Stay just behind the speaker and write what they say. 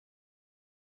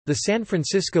The San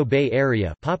Francisco Bay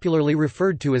Area, popularly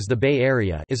referred to as the Bay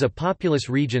Area, is a populous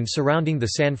region surrounding the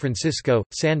San Francisco,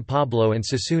 San Pablo and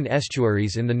Suisun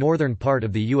estuaries in the northern part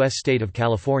of the U.S. state of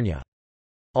California.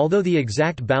 Although the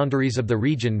exact boundaries of the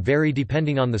region vary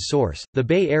depending on the source, the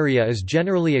Bay Area is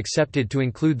generally accepted to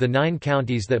include the 9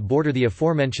 counties that border the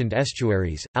aforementioned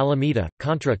estuaries: Alameda,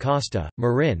 Contra Costa,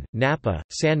 Marin, Napa,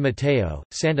 San Mateo,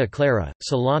 Santa Clara,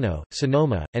 Solano,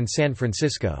 Sonoma, and San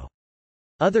Francisco.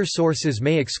 Other sources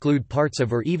may exclude parts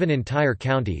of or even entire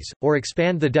counties, or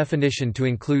expand the definition to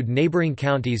include neighboring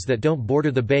counties that don't border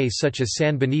the bay such as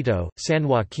San Benito, San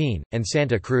Joaquin, and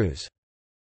Santa Cruz.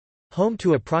 Home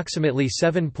to approximately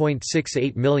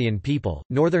 7.68 million people,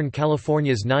 Northern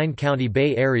California's 9-county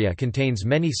Bay Area contains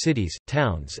many cities,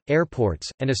 towns, airports,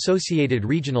 and associated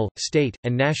regional, state,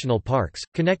 and national parks,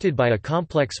 connected by a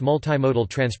complex multimodal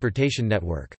transportation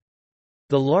network.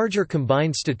 The larger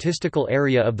combined statistical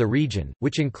area of the region,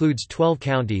 which includes 12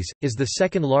 counties, is the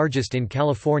second largest in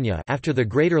California after the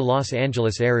Greater Los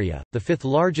Angeles area, the 5th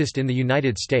largest in the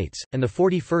United States, and the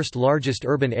 41st largest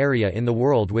urban area in the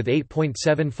world with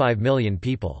 8.75 million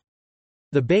people.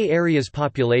 The Bay Area's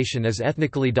population is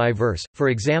ethnically diverse, for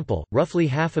example, roughly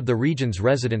half of the region's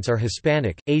residents are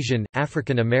Hispanic, Asian,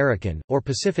 African American, or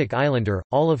Pacific Islander,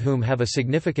 all of whom have a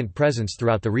significant presence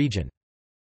throughout the region.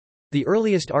 The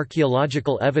earliest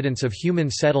archaeological evidence of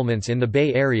human settlements in the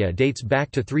Bay Area dates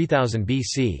back to 3000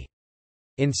 BC.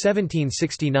 In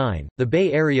 1769, the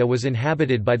Bay Area was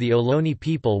inhabited by the Ohlone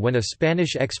people when a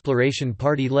Spanish exploration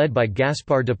party led by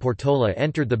Gaspar de Portola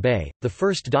entered the bay, the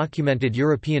first documented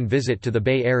European visit to the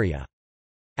Bay Area.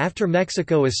 After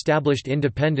Mexico established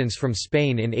independence from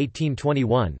Spain in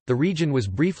 1821, the region was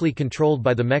briefly controlled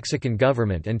by the Mexican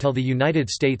government until the United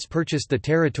States purchased the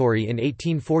territory in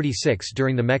 1846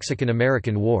 during the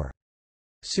Mexican-American War.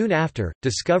 Soon after,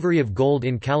 discovery of gold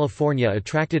in California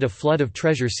attracted a flood of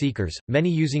treasure seekers, many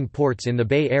using ports in the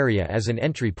Bay Area as an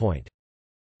entry point.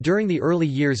 During the early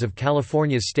years of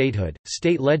California's statehood,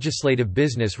 state legislative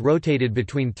business rotated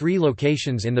between 3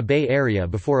 locations in the Bay Area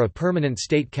before a permanent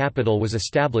state capital was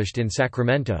established in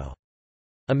Sacramento.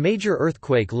 A major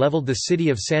earthquake leveled the city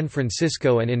of San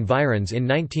Francisco and environs in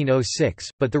 1906,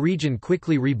 but the region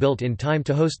quickly rebuilt in time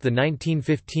to host the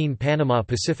 1915 Panama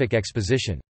Pacific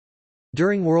Exposition.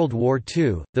 During World War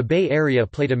II, the Bay Area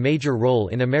played a major role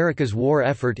in America's war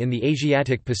effort in the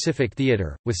Asiatic-Pacific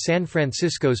theater, with San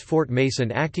Francisco's Fort Mason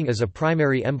acting as a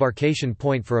primary embarkation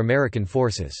point for American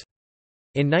forces.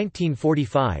 In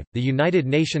 1945, the United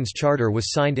Nations Charter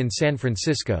was signed in San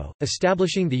Francisco,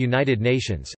 establishing the United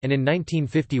Nations, and in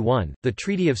 1951, the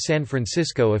Treaty of San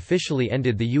Francisco officially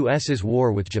ended the U.S.'s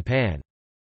war with Japan.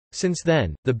 Since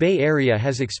then, the Bay Area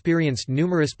has experienced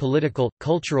numerous political,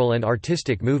 cultural and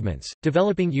artistic movements,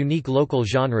 developing unique local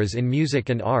genres in music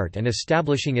and art and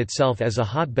establishing itself as a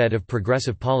hotbed of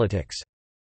progressive politics.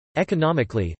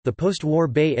 Economically, the post-war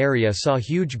Bay Area saw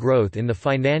huge growth in the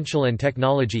financial and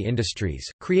technology industries,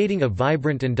 creating a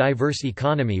vibrant and diverse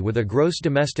economy with a gross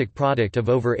domestic product of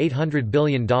over $800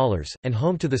 billion, and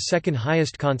home to the second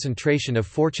highest concentration of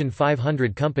Fortune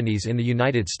 500 companies in the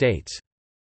United States.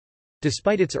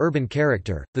 Despite its urban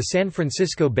character, the San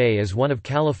Francisco Bay is one of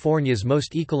California's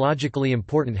most ecologically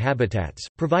important habitats,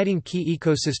 providing key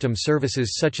ecosystem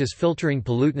services such as filtering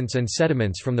pollutants and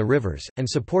sediments from the rivers, and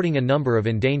supporting a number of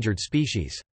endangered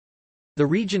species. The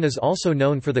region is also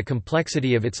known for the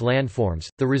complexity of its landforms,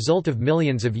 the result of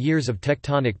millions of years of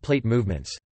tectonic plate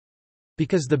movements.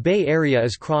 Because the Bay Area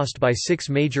is crossed by 6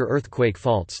 major earthquake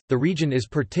faults, the region is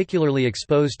particularly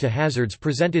exposed to hazards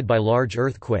presented by large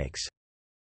earthquakes.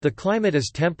 The climate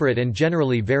is temperate and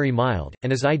generally very mild,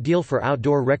 and is ideal for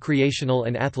outdoor recreational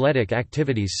and athletic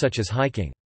activities such as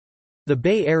hiking. The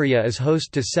Bay Area is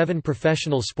host to 7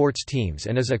 professional sports teams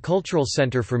and is a cultural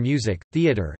center for music,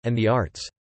 theater, and the arts.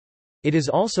 It is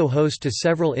also host to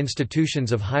several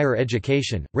institutions of higher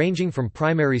education, ranging from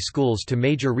primary schools to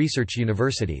major research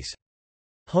universities.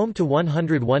 Home to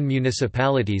 101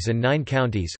 municipalities and 9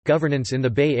 counties, governance in the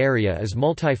Bay Area is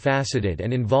multifaceted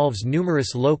and involves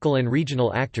numerous local and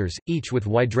regional actors, each with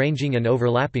wide-ranging and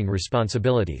overlapping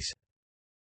responsibilities.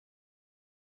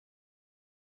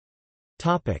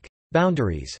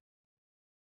 Boundaries.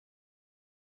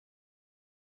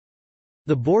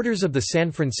 The borders of the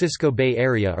San Francisco Bay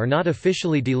Area are not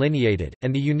officially delineated,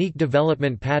 and the unique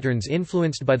development patterns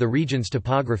influenced by the region's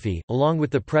topography, along with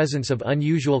the presence of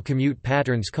unusual commute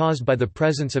patterns caused by the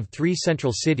presence of 3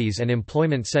 central cities and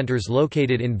employment centers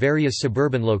located in various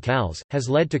suburban locales, has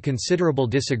led to considerable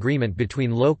disagreement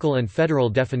between local and federal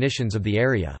definitions of the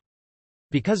area.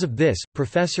 Because of this,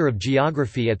 Professor of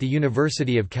Geography at the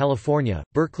University of California,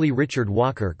 Berkeley Richard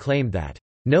Walker claimed that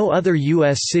No other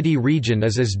U.S. city region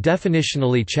is as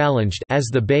definitionally challenged as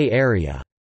the Bay Area.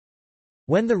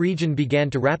 When the region began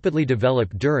to rapidly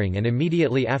develop during and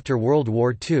immediately after World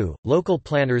War II, local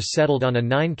planners settled on a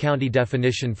 9-county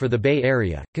definition for the Bay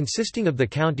Area, consisting of the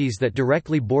counties that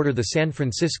directly border the San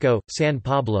Francisco, San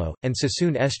Pablo, and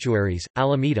Sassoon estuaries: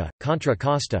 Alameda, Contra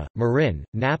Costa, Marin,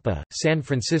 Napa, San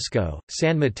Francisco,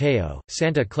 San Mateo,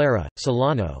 Santa Clara,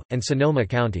 Solano, and Sonoma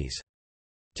counties.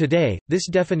 Today, this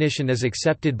definition is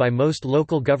accepted by most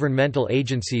local governmental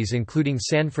agencies including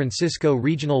San Francisco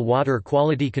Regional Water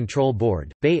Quality Control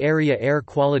Board, Bay Area Air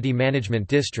Quality Management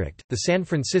District, the San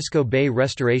Francisco Bay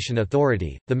Restoration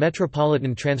Authority, the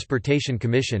Metropolitan Transportation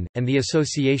Commission, and the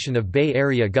Association of Bay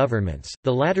Area Governments,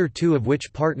 the latter two of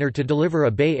which partner to deliver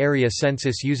a Bay Area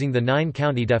census using the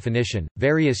 9-county definition.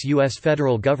 Various U.S.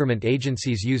 federal government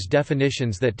agencies use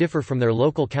definitions that differ from their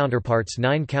local counterparts'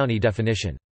 9-county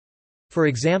definition. For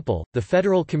example, the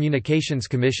Federal Communications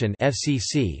Commission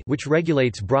 (FCC), which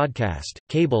regulates broadcast,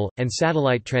 cable, and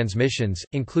satellite transmissions,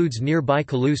 includes nearby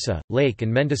Colusa, Lake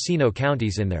and Mendocino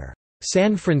counties in their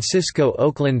San Francisco,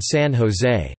 Oakland, San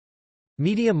Jose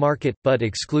media market, but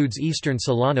excludes eastern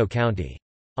Solano County.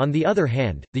 On the other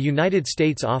hand, the United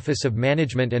States Office of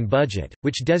Management and Budget,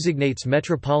 which designates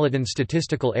Metropolitan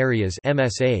Statistical Areas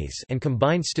 (MSAs) and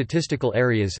Combined Statistical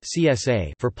Areas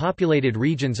 (CSA) for populated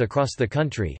regions across the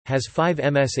country, has 5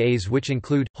 MSAs which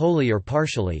include, wholly or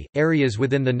partially, areas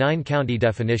within the 9-county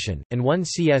definition, and 1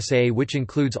 CSA which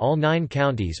includes all 9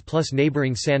 counties plus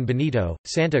neighboring San Benito,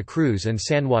 Santa Cruz and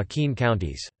San Joaquin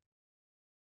counties.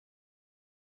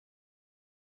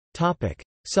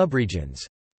 Subregions.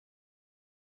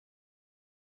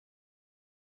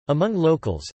 Among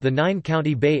locals, the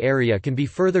 9-county Bay Area can be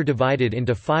further divided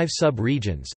into 5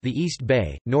 sub-regions: the East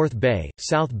Bay, North Bay,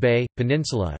 South Bay,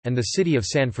 Peninsula, and the city of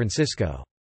San Francisco.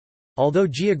 Although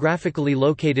geographically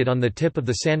located on the tip of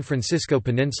the San Francisco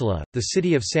Peninsula, the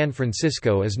city of San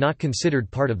Francisco is not considered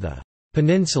part of the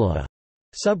Peninsula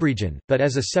subregion, but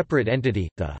as a separate entity.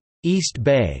 The East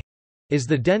Bay is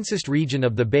the densest region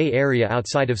of the Bay Area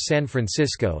outside of San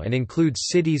Francisco and includes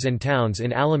cities and towns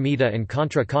in Alameda and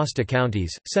Contra Costa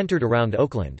counties, centered around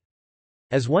Oakland.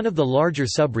 As one of the larger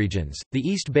subregions, the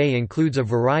East Bay includes a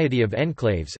variety of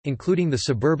enclaves, including the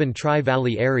suburban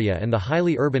Tri-Valley area and the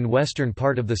highly urban western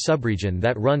part of the subregion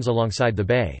that runs alongside the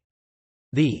bay.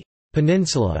 The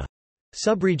Peninsula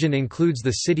subregion includes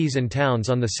the cities and towns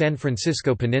on the San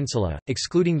Francisco Peninsula,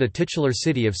 excluding the titular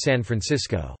city of San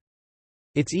Francisco.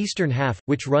 Its eastern half,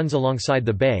 which runs alongside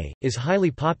the bay, is highly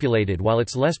populated while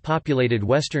its less populated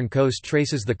western coast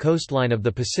traces the coastline of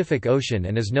the Pacific Ocean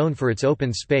and is known for its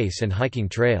open space and hiking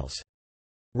trails.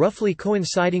 Roughly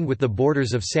coinciding with the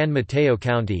borders of San Mateo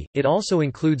County, it also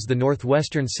includes the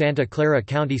northwestern Santa Clara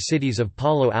County cities of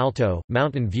Palo Alto,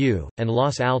 Mountain View, and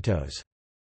Los Altos.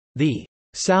 The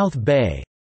South Bay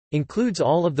includes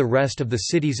all of the rest of the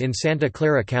cities in Santa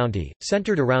Clara County,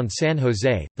 centered around San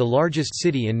Jose, the largest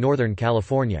city in Northern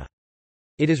California.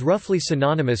 It is roughly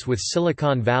synonymous with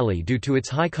Silicon Valley due to its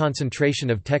high concentration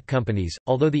of tech companies,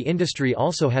 although the industry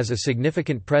also has a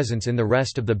significant presence in the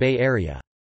rest of the Bay Area.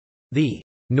 The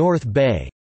North Bay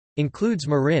includes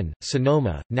Marin,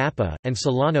 Sonoma, Napa, and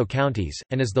Solano counties,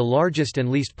 and is the largest and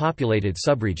least populated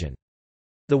subregion.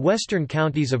 The western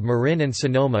counties of Marin and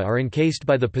Sonoma are encased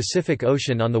by the Pacific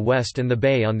Ocean on the west and the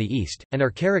bay on the east, and are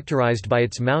characterized by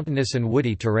its mountainous and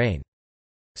woody terrain.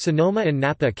 Sonoma and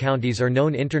Napa counties are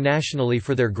known internationally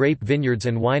for their grape vineyards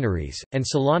and wineries, and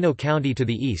Solano County to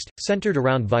the east, centered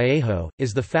around Vallejo,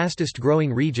 is the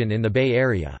fastest-growing region in the Bay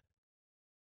Area.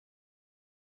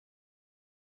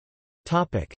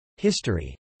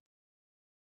 History.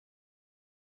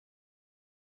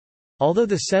 Although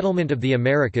the settlement of the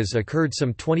Americas occurred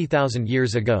some 20,000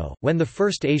 years ago, when the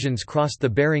first Asians crossed the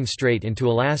Bering Strait into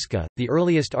Alaska, the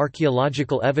earliest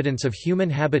archaeological evidence of human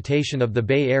habitation of the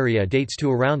Bay Area dates to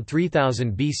around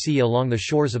 3000 BC along the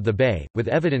shores of the bay, with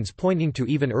evidence pointing to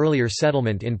even earlier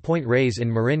settlement in Point Reyes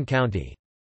in Marin County.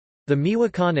 The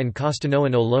Miwokon and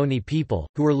Costanoan Ohlone people,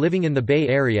 who were living in the Bay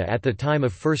Area at the time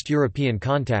of first European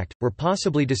contact, were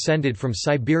possibly descended from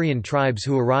Siberian tribes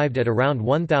who arrived at around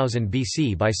 1000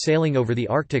 BC by sailing over the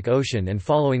Arctic Ocean and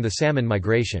following the salmon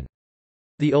migration.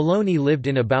 The Ohlone lived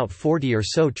in about 40 or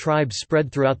so tribes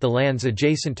spread throughout the lands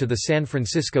adjacent to the San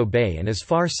Francisco Bay and as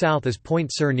far south as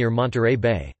Point Sur near Monterey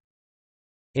Bay.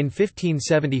 In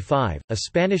 1575, a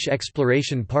Spanish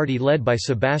exploration party led by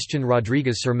Sebastián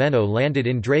Rodríguez Cermeno landed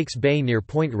in Drake's Bay near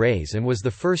Point Reyes and was the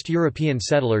first European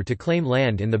settler to claim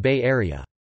land in the Bay Area.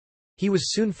 He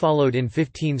was soon followed in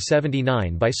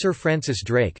 1579 by Sir Francis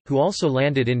Drake, who also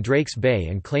landed in Drake's Bay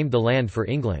and claimed the land for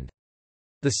England.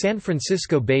 The San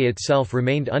Francisco Bay itself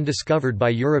remained undiscovered by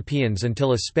Europeans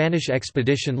until a Spanish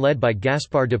expedition led by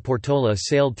Gaspar de Portola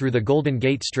sailed through the Golden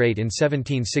Gate Strait in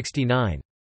 1769.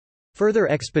 Further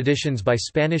expeditions by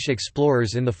Spanish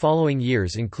explorers in the following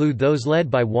years include those led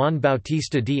by Juan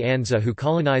Bautista de Anza, who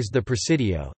colonized the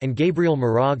Presidio, and Gabriel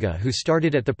Moraga, who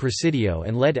started at the Presidio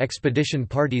and led expedition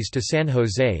parties to San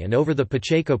Jose and over the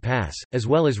Pacheco Pass, as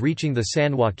well as reaching the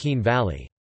San Joaquin Valley.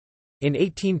 In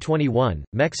 1821,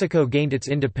 Mexico gained its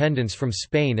independence from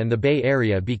Spain and the Bay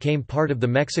Area became part of the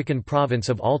Mexican province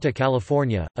of Alta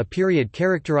California, a period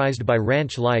characterized by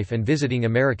ranch life and visiting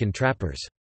American trappers.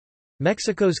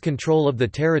 Mexico's control of the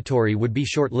territory would be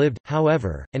short-lived,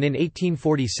 however, and in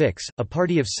 1846, a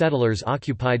party of settlers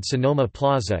occupied Sonoma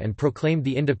Plaza and proclaimed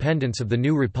the independence of the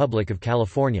new Republic of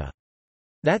California.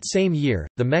 That same year,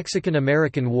 the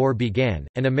Mexican–American War began,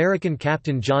 and American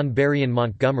Captain John Berrien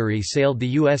Montgomery sailed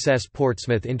the USS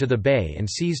Portsmouth into the bay and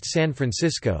seized San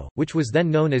Francisco, which was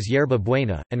then known as Yerba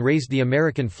Buena, and raised the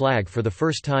American flag for the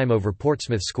first time over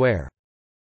Portsmouth Square.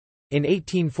 In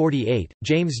 1848,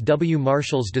 James W.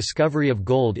 Marshall's discovery of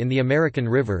gold in the American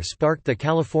River sparked the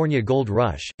California Gold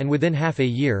Rush, and within half a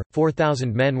year,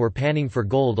 4,000 men were panning for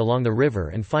gold along the river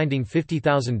and finding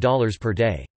 $50,000 per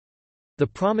day. The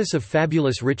promise of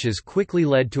fabulous riches quickly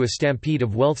led to a stampede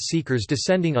of wealth seekers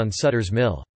descending on Sutter's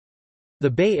Mill. The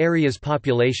Bay Area's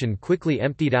population quickly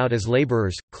emptied out as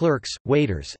laborers, clerks,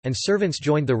 waiters, and servants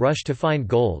joined the rush to find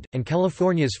gold, and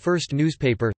California's first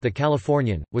newspaper, The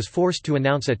Californian, was forced to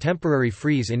announce a temporary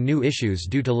freeze in new issues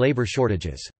due to labor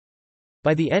shortages.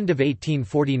 By the end of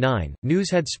 1849, news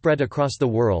had spread across the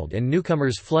world and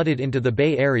newcomers flooded into the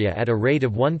Bay Area at a rate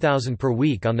of 1,000 per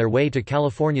week on their way to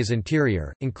California's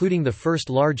interior, including the first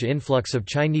large influx of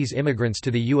Chinese immigrants to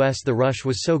the U.S. The rush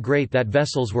was so great that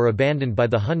vessels were abandoned by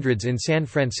the hundreds in San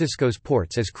Francisco's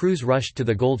ports as crews rushed to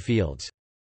the gold fields.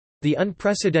 The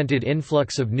unprecedented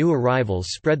influx of new arrivals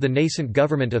spread the nascent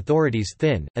government authorities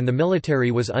thin, and the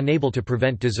military was unable to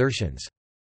prevent desertions.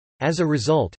 As a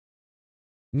result,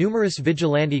 numerous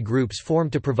vigilante groups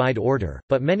formed to provide order,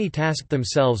 but many tasked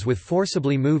themselves with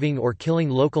forcibly moving or killing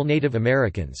local Native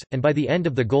Americans, and by the end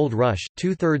of the Gold Rush,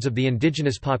 two-thirds of the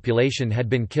indigenous population had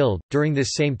been killed. During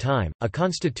this same time, a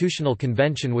constitutional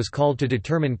convention was called to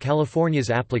determine California's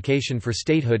application for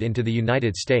statehood into the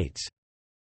United States.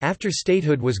 After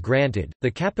statehood was granted, the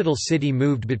capital city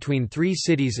moved between three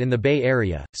cities in the Bay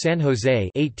Area: San Jose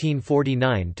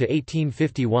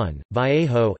 (1849–1851),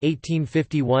 Vallejo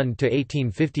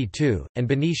 (1851–1852), and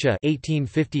Benicia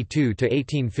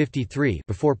 (1852–1853),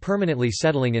 before permanently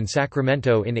settling in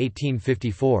Sacramento in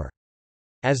 1854.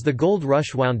 As the gold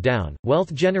rush wound down,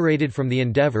 wealth generated from the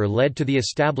endeavor led to the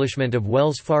establishment of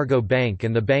Wells Fargo Bank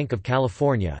and the Bank of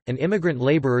California, and immigrant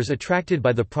laborers attracted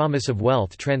by the promise of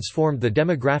wealth transformed the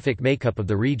demographic makeup of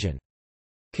the region.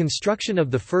 Construction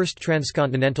of the first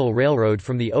transcontinental railroad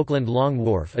from the Oakland Long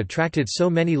Wharf attracted so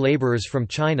many laborers from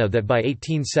China that by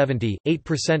 1870,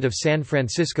 8% of San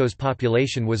Francisco's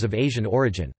population was of Asian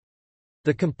origin.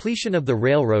 The completion of the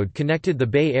railroad connected the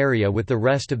Bay Area with the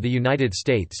rest of the United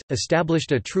States,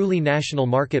 established a truly national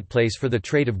marketplace for the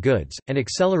trade of goods, and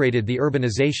accelerated the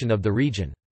urbanization of the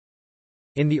region.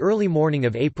 In the early morning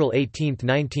of April 18,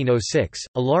 1906,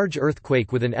 a large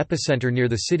earthquake with an epicenter near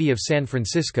the city of San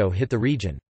Francisco hit the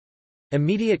region.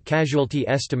 Immediate casualty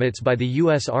estimates by the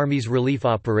U.S. Army's relief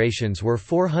operations were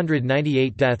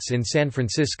 498 deaths in San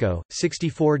Francisco,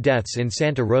 64 deaths in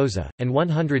Santa Rosa, and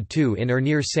 102 in or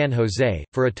near San Jose,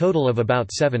 for a total of about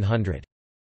 700.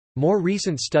 More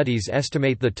recent studies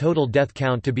estimate the total death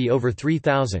count to be over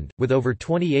 3,000, with over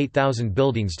 28,000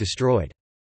 buildings destroyed.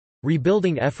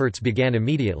 Rebuilding efforts began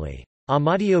immediately.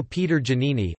 Amadio Peter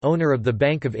Giannini, owner of the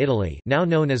Bank of Italy, now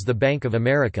known as the Bank of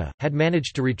America, had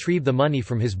managed to retrieve the money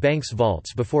from his bank's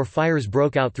vaults before fires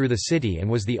broke out through the city and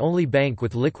was the only bank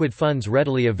with liquid funds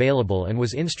readily available and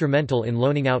was instrumental in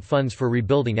loaning out funds for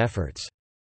rebuilding efforts.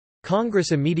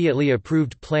 Congress immediately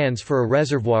approved plans for a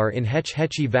reservoir in Hetch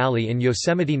Hetchy Valley in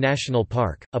Yosemite National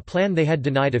Park, a plan they had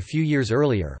denied a few years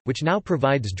earlier, which now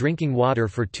provides drinking water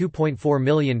for 2.4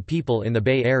 million people in the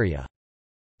Bay Area.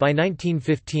 By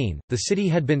 1915, the city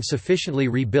had been sufficiently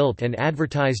rebuilt and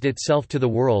advertised itself to the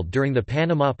world during the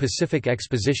Panama Pacific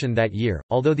Exposition that year,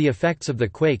 although the effects of the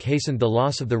quake hastened the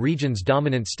loss of the region's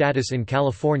dominant status in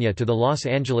California to the Los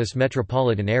Angeles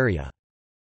metropolitan area.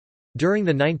 During the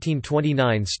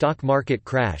 1929 stock market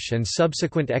crash and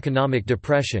subsequent economic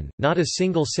depression, not a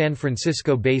single San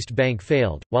Francisco-based bank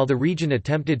failed, while the region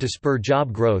attempted to spur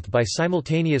job growth by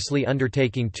simultaneously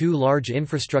undertaking two large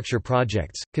infrastructure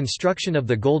projects: construction of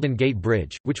the Golden Gate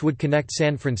Bridge, which would connect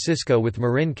San Francisco with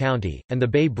Marin County, and the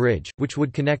Bay Bridge, which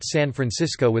would connect San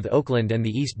Francisco with Oakland and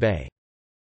the East Bay.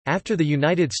 After the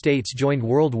United States joined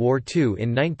World War II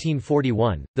in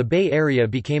 1941, the Bay Area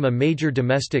became a major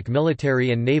domestic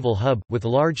military and naval hub, with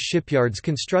large shipyards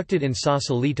constructed in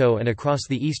Sausalito and across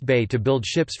the East Bay to build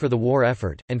ships for the war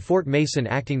effort, and Fort Mason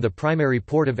acting the primary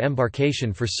port of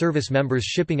embarkation for service members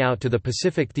shipping out to the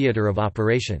Pacific theater of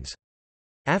operations.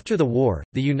 After the war,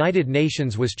 the United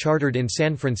Nations was chartered in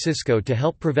San Francisco to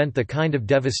help prevent the kind of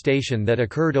devastation that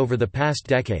occurred over the past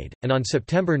decade, and on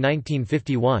September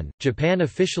 1951, Japan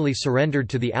officially surrendered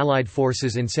to the Allied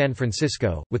forces in San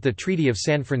Francisco, with the Treaty of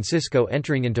San Francisco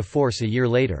entering into force a year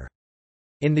later.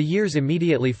 In the years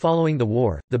immediately following the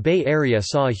war, the Bay Area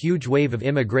saw a huge wave of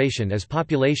immigration as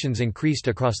populations increased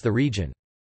across the region.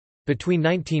 Between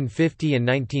 1950 and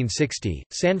 1960,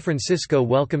 San Francisco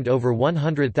welcomed over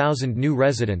 100,000 new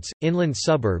residents. Inland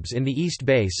suburbs in the East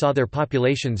Bay saw their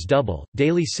populations double,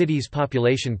 Daly City's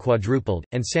population quadrupled,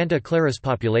 and Santa Clara's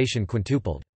population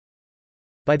quintupled.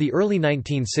 By the early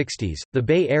 1960s, the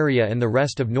Bay Area and the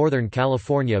rest of Northern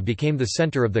California became the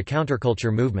center of the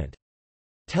counterculture movement.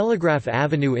 Telegraph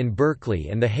Avenue in Berkeley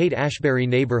and the Haight-Ashbury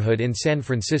neighborhood in San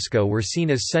Francisco were seen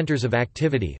as centers of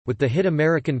activity, with the hit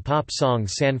American pop song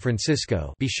San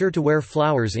Francisco, "Be Sure to Wear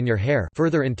Flowers in Your Hair,"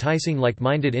 further enticing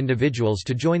like-minded individuals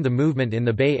to join the movement in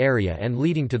the Bay Area and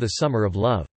leading to the Summer of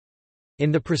Love.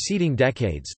 In the preceding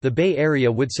decades, the Bay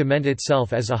Area would cement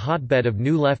itself as a hotbed of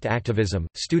New Left activism,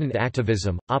 student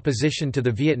activism, opposition to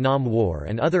the Vietnam War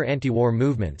and other anti-war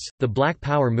movements, the Black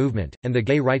Power movement, and the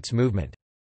gay rights movement.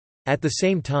 At the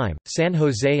same time, San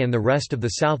Jose and the rest of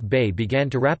the South Bay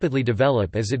began to rapidly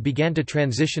develop as it began to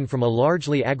transition from a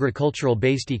largely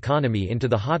agricultural-based economy into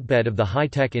the hotbed of the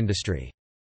high-tech industry.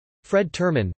 Fred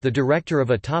Terman, the director of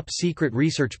a top-secret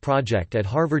research project at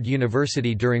Harvard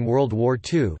University during World War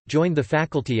II, joined the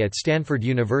faculty at Stanford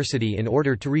University in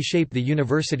order to reshape the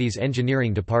university's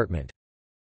engineering department.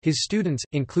 His students,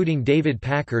 including David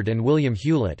Packard and William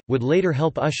Hewlett, would later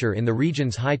help usher in the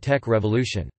region's high-tech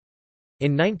revolution.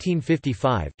 In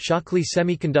 1955, Shockley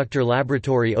Semiconductor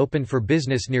Laboratory opened for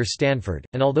business near Stanford,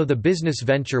 and although the business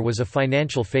venture was a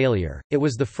financial failure, it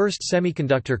was the first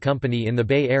semiconductor company in the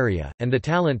Bay Area, and the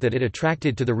talent that it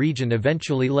attracted to the region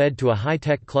eventually led to a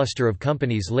high-tech cluster of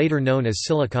companies later known as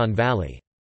Silicon Valley.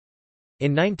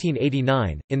 In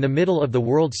 1989, in the middle of the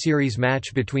World Series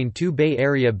match between two Bay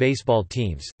Area baseball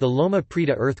teams, the Loma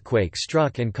Prieta earthquake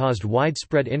struck and caused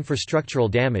widespread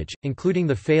infrastructural damage, including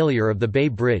the failure of the Bay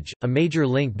Bridge, a major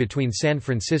link between San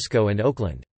Francisco and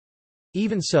Oakland.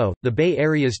 Even so, the Bay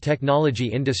Area's technology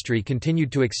industry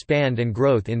continued to expand and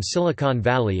growth in Silicon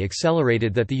Valley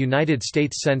accelerated that the United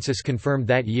States Census confirmed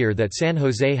that year that San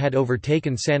Jose had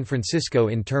overtaken San Francisco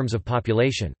in terms of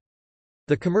population.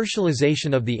 The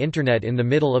commercialization of the Internet in the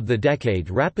middle of the decade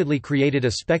rapidly created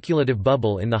a speculative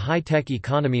bubble in the high-tech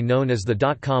economy known as the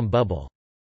dot-com bubble.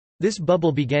 This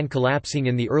bubble began collapsing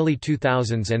in the early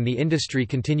 2000s and the industry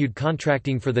continued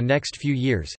contracting for the next few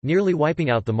years, nearly wiping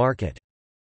out the market.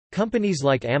 Companies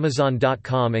like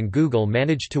Amazon.com and Google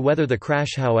managed to weather the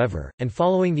crash however, and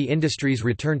following the industry's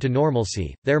return to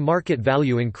normalcy, their market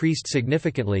value increased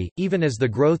significantly, even as the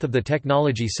growth of the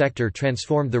technology sector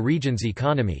transformed the region's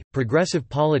economy. Progressive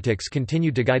politics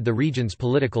continued to guide the region's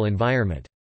political environment.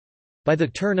 By the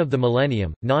turn of the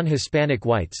millennium, non-Hispanic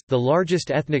whites, the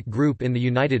largest ethnic group in the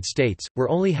United States, were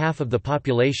only half of the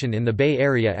population in the Bay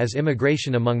Area as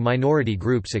immigration among minority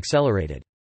groups accelerated.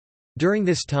 During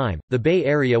this time, the Bay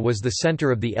Area was the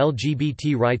center of the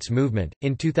LGBT rights movement.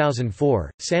 In 2004,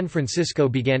 San Francisco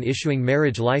began issuing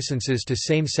marriage licenses to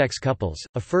same-sex couples,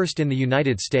 a first in the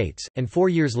United States, and 4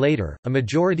 years later, a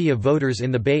majority of voters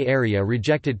in the Bay Area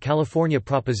rejected California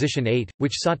Proposition 8,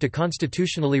 which sought to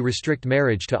constitutionally restrict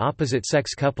marriage to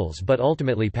opposite-sex couples but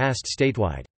ultimately passed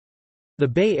statewide. The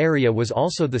Bay Area was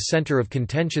also the center of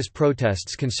contentious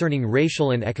protests concerning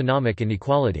racial and economic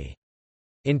inequality.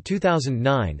 In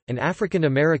 2009, an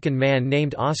African-American man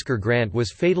named Oscar Grant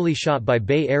was fatally shot by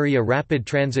Bay Area Rapid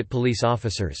Transit police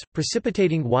officers,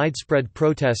 precipitating widespread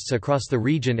protests across the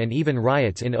region and even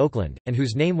riots in Oakland, and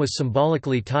whose name was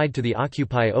symbolically tied to the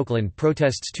Occupy Oakland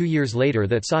protests 2 years later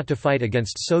that sought to fight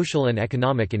against social and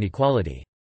economic inequality.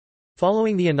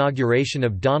 Following the inauguration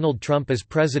of Donald Trump as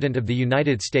President of the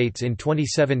United States in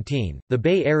 2017, the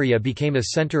Bay Area became a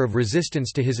center of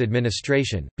resistance to his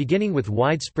administration, beginning with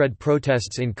widespread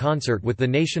protests in concert with the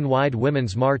nationwide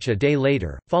Women's March a day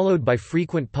later, followed by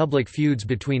frequent public feuds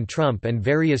between Trump and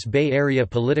various Bay Area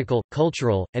political,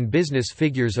 cultural, and business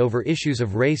figures over issues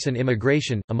of race and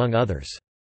immigration, among others.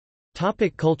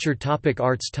 Culture.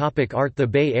 Arts. Art. The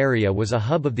Bay Area was a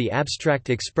hub of the abstract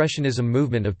expressionism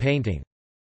movement of painting.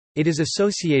 It is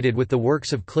associated with the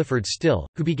works of Clifford Still,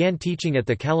 who began teaching at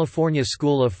the California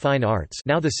School of Fine Arts,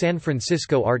 now the San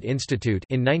Francisco Art Institute,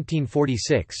 in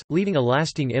 1946, leaving a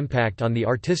lasting impact on the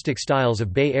artistic styles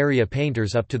of Bay Area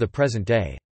painters up to the present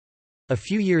day. A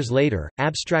few years later,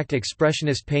 abstract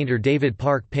expressionist painter David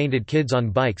Park painted Kids on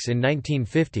Bikes in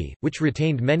 1950, which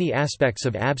retained many aspects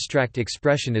of abstract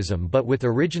expressionism but with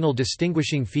original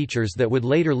distinguishing features that would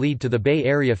later lead to the Bay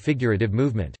Area figurative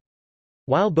movement.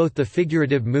 While both the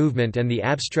figurative movement and the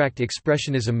abstract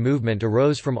expressionism movement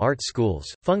arose from art schools,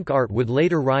 funk art would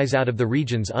later rise out of the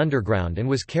region's underground and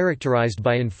was characterized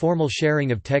by informal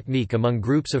sharing of technique among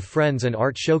groups of friends and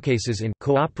art showcases in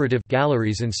cooperative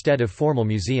galleries instead of formal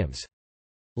museums.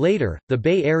 Later, the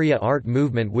Bay Area art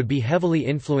movement would be heavily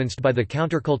influenced by the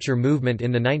counterculture movement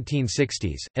in the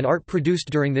 1960s, and art produced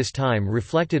during this time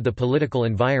reflected the political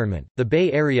environment. The Bay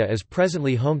Area is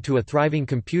presently home to a thriving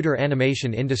computer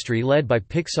animation industry led by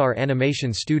Pixar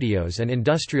Animation Studios and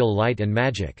Industrial Light and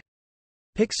Magic.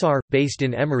 Pixar, based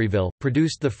in Emeryville,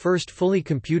 produced the first fully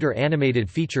computer-animated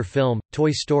feature film,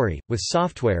 Toy Story, with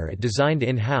software it designed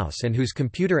in-house and whose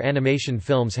computer animation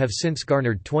films have since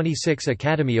garnered 26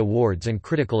 Academy Awards and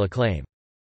critical acclaim.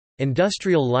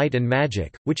 Industrial Light and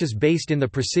Magic, which is based in the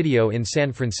Presidio in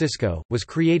San Francisco, was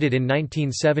created in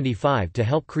 1975 to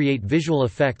help create visual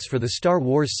effects for the Star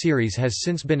Wars series, has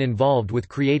since been involved with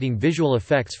creating visual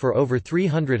effects for over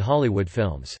 300 Hollywood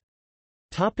films.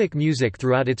 Music.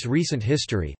 Throughout its recent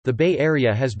history, the Bay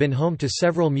Area has been home to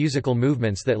several musical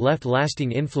movements that left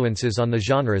lasting influences on the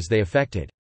genres they affected.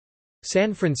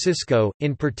 San Francisco,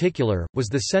 in particular, was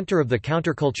the center of the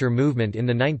counterculture movement in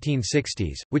the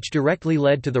 1960s, which directly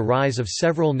led to the rise of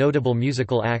several notable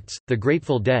musical acts, the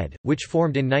Grateful Dead, which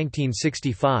formed in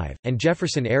 1965, and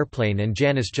Jefferson Airplane and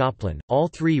Janis Joplin. All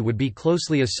three would be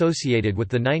closely associated with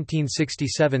the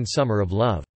 1967 Summer of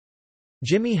Love.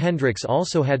 Jimi Hendrix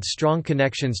also had strong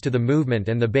connections to the movement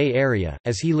and the Bay Area,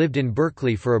 as he lived in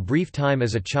Berkeley for a brief time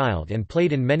as a child and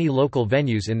played in many local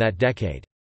venues in that decade.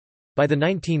 By the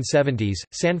 1970s,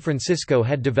 San Francisco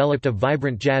had developed a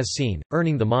vibrant jazz scene,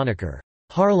 earning the moniker,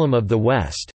 "Harlem of the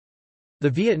West."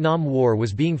 The Vietnam War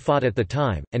was being fought at the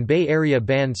time, and Bay Area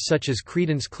bands such as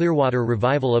Creedence Clearwater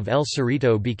Revival of El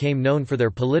Cerrito became known for their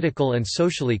political and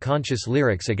socially conscious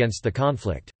lyrics against the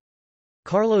conflict.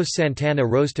 Carlos Santana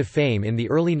rose to fame in the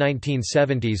early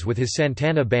 1970s with his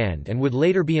Santana Band and would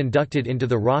later be inducted into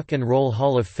the Rock and Roll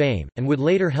Hall of Fame, and would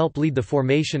later help lead the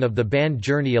formation of the band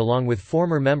Journey along with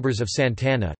former members of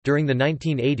Santana. During the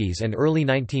 1980s and early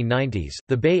 1990s,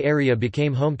 the Bay Area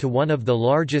became home to one of the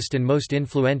largest and most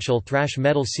influential thrash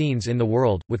metal scenes in the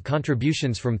world, with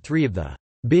contributions from three of the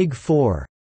Big Four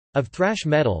of thrash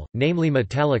metal, namely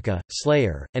Metallica,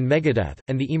 Slayer, and Megadeth,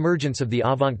 and the emergence of the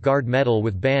avant-garde metal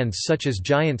with bands such as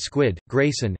Giant Squid,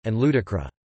 Grayson, and Ludacra.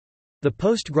 The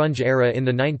post-grunge era in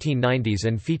the 1990s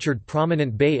and featured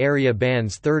prominent Bay Area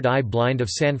bands Third Eye Blind of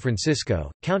San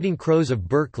Francisco, Counting Crows of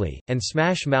Berkeley, and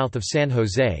Smash Mouth of San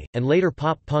Jose, and later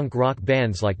pop-punk rock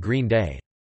bands like Green Day.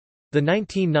 The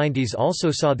 1990s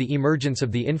also saw the emergence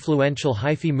of the influential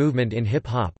hyphy movement in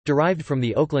hip-hop, derived from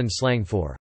the Oakland slang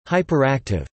for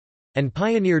hyperactive, and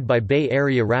pioneered by Bay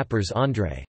Area rappers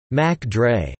Andre Mac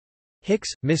Dre Hicks,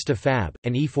 Mista Fab,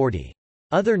 and E40.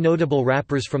 Other notable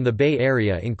rappers from the Bay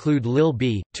Area include Lil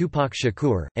B, Tupac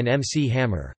Shakur, and MC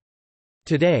Hammer.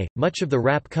 Today, much of the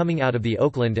rap coming out of the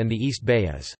Oakland and the East Bay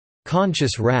is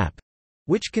conscious rap,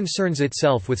 which concerns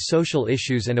itself with social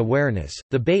issues and awareness.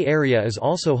 The Bay Area is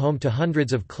also home to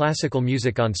hundreds of classical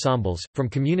music ensembles, from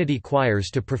community choirs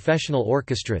to professional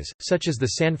orchestras, such as the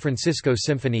San Francisco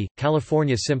Symphony,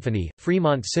 California Symphony,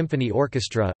 Fremont Symphony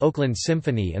Orchestra, Oakland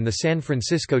Symphony, and the San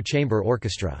Francisco Chamber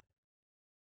Orchestra.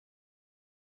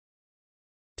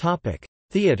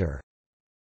 Theater.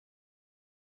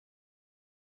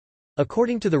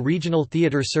 According to the regional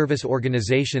theater service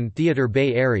organization Theater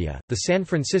Bay Area, the San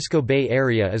Francisco Bay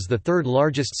Area is the third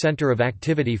largest center of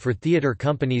activity for theater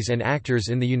companies and actors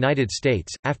in the United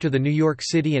States, after the New York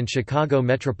City and Chicago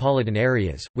metropolitan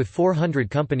areas, with 400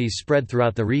 companies spread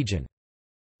throughout the region.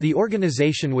 The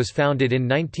organization was founded in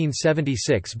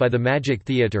 1976 by the Magic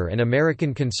Theater and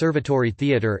American Conservatory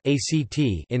Theater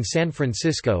in San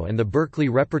Francisco and the Berkeley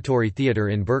Repertory Theater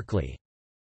in Berkeley.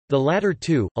 The latter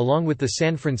two, along with the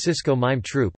San Francisco Mime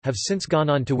Troupe, have since gone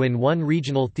on to win one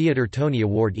Regional Theater Tony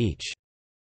Award each.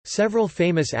 Several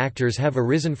famous actors have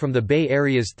arisen from the Bay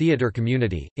Area's theater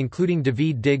community, including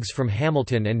Daveed Diggs from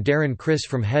Hamilton and Darren Criss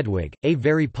from Hedwig, A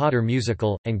Harry Potter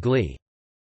Musical, and Glee.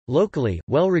 Locally,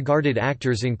 well-regarded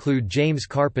actors include James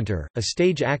Carpenter, a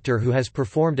stage actor who has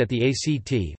performed at the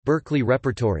ACT, Berkeley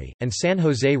Repertory, and San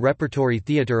Jose Repertory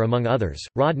Theater among others,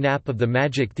 Rod Knapp of the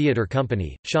Magic Theater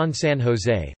Company, Sean San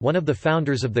Jose, one of the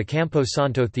founders of the Campo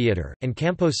Santo Theater, and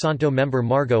Campo Santo member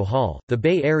Margot Hall. The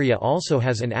Bay Area also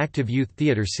has an active youth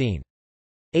theater scene.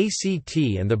 ACT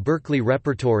and the Berkeley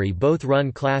Repertory both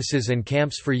run classes and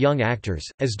camps for young actors,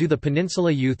 as do the Peninsula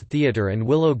Youth Theater and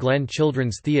Willow Glen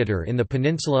Children's Theater in the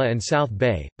Peninsula and South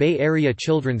Bay, Bay Area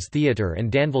Children's Theater and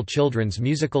Danville Children's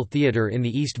Musical Theater in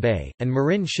the East Bay, and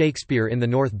Marin Shakespeare in the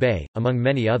North Bay, among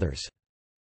many others.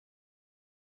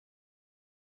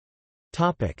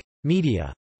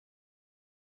 Media.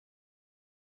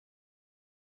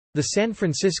 The San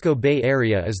Francisco Bay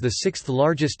Area is the sixth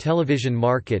largest television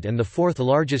market and the fourth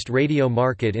largest radio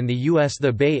market in the U.S.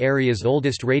 The Bay Area's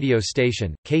oldest radio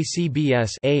station,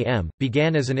 KCBS-AM,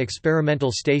 began as an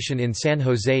experimental station in San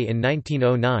Jose in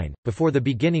 1909, before the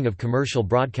beginning of commercial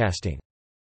broadcasting.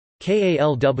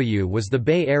 KALW was the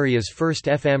Bay Area's first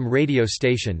FM radio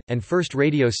station, and first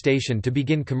radio station to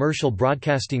begin commercial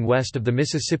broadcasting west of the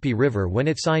Mississippi River when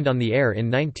it signed on the air in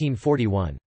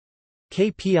 1941.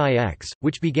 KPIX,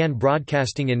 which began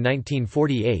broadcasting in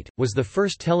 1948, was the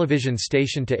first television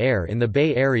station to air in the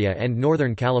Bay Area and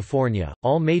Northern California.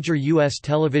 All major U.S.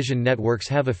 television networks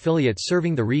have affiliates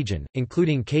serving the region,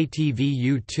 including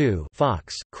KTVU2,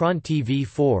 Fox, KRON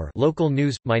TV4, Local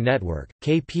News, My Network,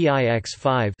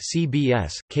 KPIX5,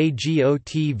 CBS,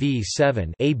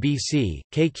 KGO-TV7, ABC,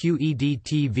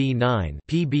 KQED-TV9,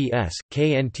 PBS,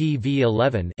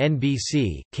 KNTV11,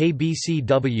 NBC,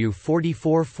 KBCW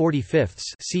 44/45,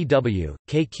 CW,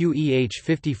 KQEH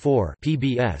 54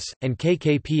 PBS, and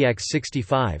KKPX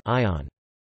 65 ION.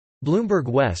 Bloomberg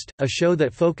West, a show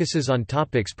that focuses on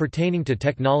topics pertaining to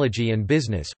technology and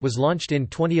business, was launched in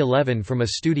 2011 from a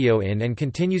studio in and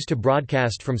continues to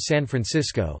broadcast from San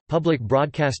Francisco. Public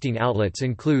broadcasting outlets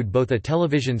include both a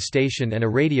television station and a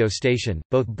radio station,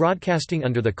 both broadcasting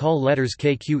under the call letters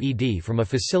KQED from a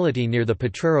facility near the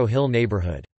Potrero Hill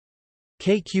neighborhood.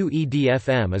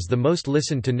 KQED-FM is the most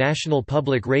listened to national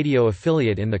public radio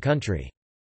affiliate in the country.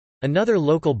 Another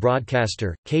local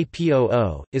broadcaster,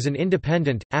 KPOO, is an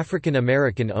independent,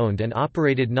 African-American-owned and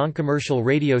operated non-commercial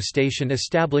radio station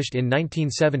established in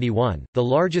 1971. The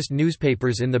largest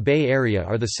newspapers in the Bay Area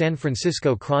are the San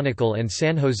Francisco Chronicle and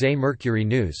San Jose Mercury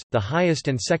News, the highest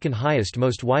and second highest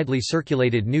most widely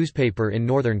circulated newspaper in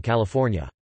Northern California.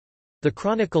 The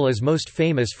Chronicle is most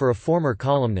famous for a former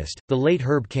columnist, the late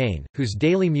Herb Caen, whose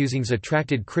daily musings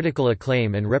attracted critical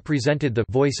acclaim and represented the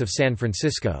voice of San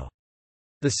Francisco.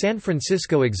 The San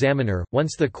Francisco Examiner,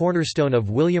 once the cornerstone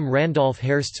of William Randolph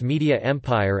Hearst's media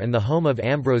empire and the home of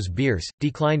Ambrose Bierce,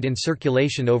 declined in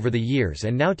circulation over the years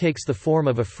and now takes the form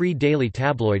of a free daily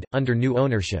tabloid, under new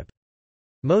ownership.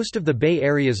 Most of the Bay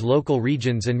Area's local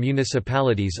regions and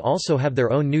municipalities also have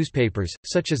their own newspapers,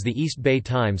 such as the East Bay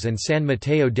Times and San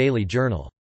Mateo Daily Journal.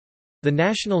 The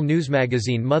national news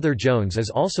magazine Mother Jones is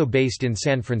also based in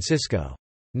San Francisco.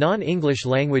 Non-English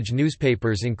language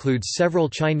newspapers include several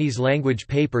Chinese-language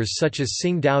papers such as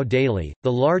Tsingtao Daily,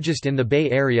 the largest in the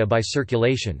Bay Area by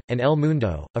circulation, and El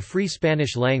Mundo, a free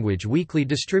Spanish-language weekly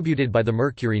distributed by the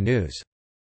Mercury News.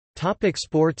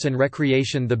 Sports and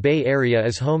recreation. The Bay Area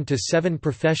is home to 7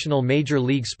 professional Major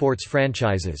League sports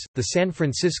franchises, the San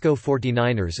Francisco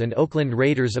 49ers and Oakland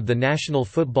Raiders of the National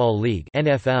Football League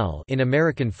 (NFL) in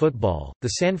American football,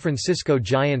 the San Francisco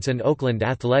Giants and Oakland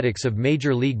Athletics of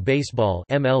Major League Baseball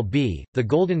 (MLB), the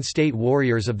Golden State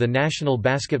Warriors of the National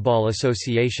Basketball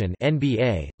Association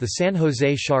 (NBA), the San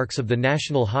Jose Sharks of the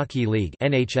National Hockey League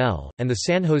 (NHL), and the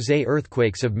San Jose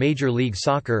Earthquakes of Major League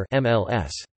Soccer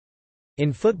 (MLS).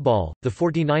 In football, the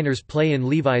 49ers play in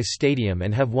Levi's Stadium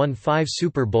and have won 5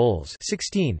 Super Bowls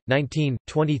 16, 19,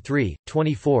 23,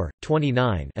 24,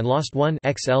 29 and lost 1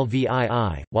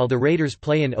 XLVII, while the Raiders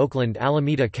play in Oakland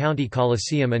Alameda County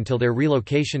Coliseum until their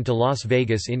relocation to Las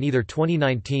Vegas in either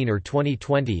 2019 or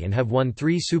 2020 and have won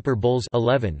 3 Super Bowls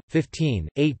 11, 15,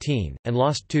 18, and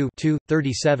lost 2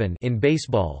 37 in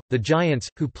baseball. The Giants,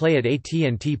 who play at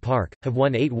AT&T Park, have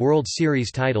won 8 World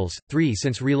Series titles, 3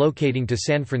 since relocating to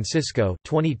San Francisco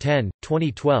 2010,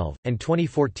 2012, and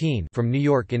 2014 from New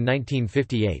York in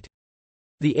 1958.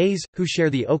 The A's, who share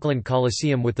the Oakland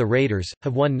Coliseum with the Raiders,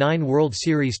 have won 9 World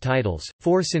Series titles,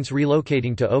 4 since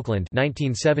relocating to Oakland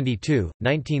 1972,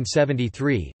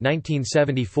 1973,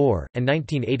 1974, and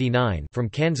 1989 from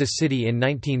Kansas City in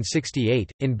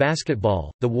 1968. In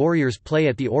basketball, the Warriors play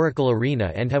at the Oracle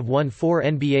Arena and have won 4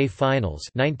 NBA Finals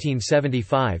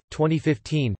 1975,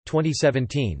 2015,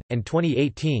 2017, and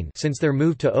 2018 since their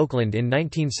move to Oakland in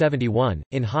 1971.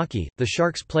 In hockey, the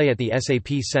Sharks play at the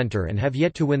SAP Center and have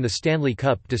yet to win the Stanley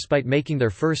Cup despite making their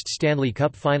first Stanley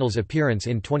Cup Finals appearance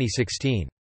in 2016.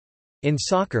 In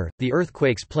soccer, the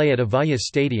Earthquakes play at Avaya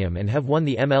Stadium and have won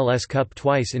the MLS Cup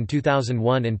twice in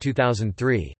 2001 and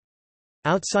 2003.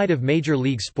 Outside of major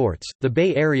league sports, the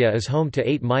Bay Area is home to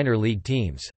 8 minor league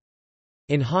teams.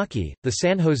 In hockey, the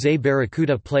San Jose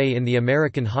Barracuda play in the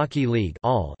American Hockey League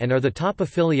and are the top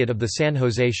affiliate of the San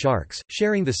Jose Sharks,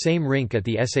 sharing the same rink at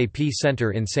the SAP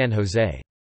Center in San Jose.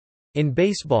 In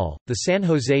baseball, the San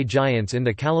Jose Giants in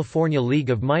the California League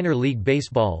of Minor League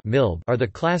Baseball are the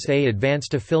Class A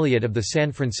advanced affiliate of the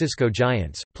San Francisco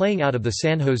Giants, playing out of the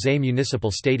San Jose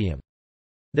Municipal Stadium.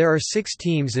 There are 6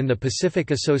 teams in the Pacific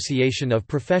Association of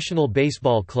Professional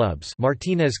Baseball Clubs: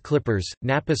 Martinez Clippers,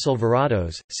 Napa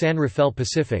Silverados, San Rafael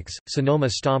Pacifics, Sonoma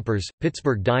Stompers,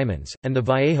 Pittsburgh Diamonds, and the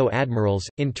Vallejo Admirals.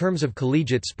 In terms of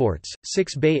collegiate sports,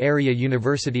 6 Bay Area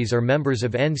universities are members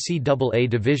of NCAA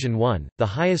Division I, the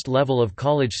highest level of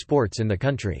college sports in the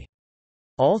country.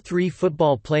 All 3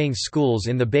 football-playing schools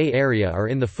in the Bay Area are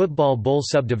in the Football Bowl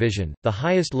subdivision, the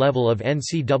highest level of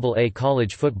NCAA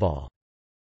college football.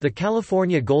 The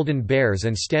California Golden Bears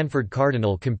and Stanford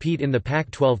Cardinal compete in the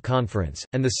Pac-12 Conference,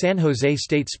 and the San Jose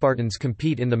State Spartans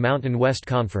compete in the Mountain West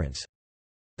Conference.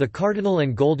 The Cardinal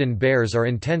and Golden Bears are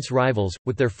intense rivals,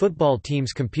 with their football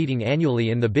teams competing annually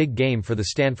in the big game for the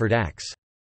Stanford Axe.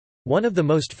 One of the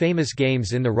most famous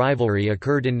games in the rivalry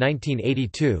occurred in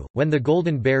 1982, when the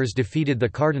Golden Bears defeated the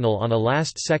Cardinal on a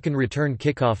last-second return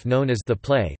kickoff known as the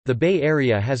Play. The Bay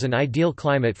Area has an ideal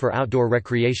climate for outdoor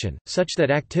recreation, such that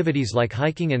activities like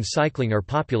hiking and cycling are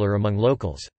popular among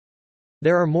locals.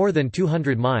 There are more than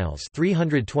 200 miles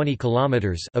 (320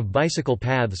 kilometers) of bicycle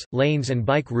paths, lanes and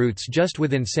bike routes just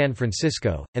within San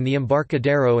Francisco, and the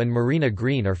Embarcadero and Marina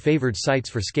Green are favored sites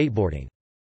for skateboarding.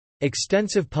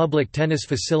 Extensive public tennis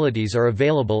facilities are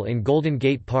available in Golden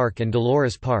Gate Park and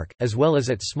Dolores Park, as well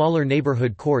as at smaller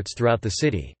neighborhood courts throughout the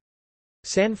city.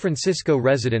 San Francisco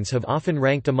residents have often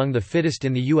ranked among the fittest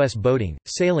in the U.S. Boating,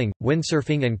 sailing,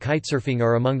 windsurfing and kitesurfing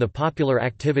are among the popular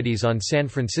activities on San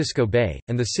Francisco Bay,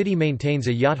 and the city maintains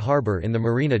a yacht harbor in the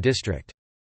Marina District.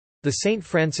 The St.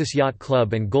 Francis Yacht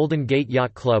Club and Golden Gate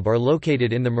Yacht Club are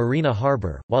located in the Marina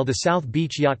Harbor, while the South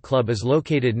Beach Yacht Club is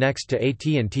located next to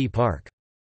AT&T Park.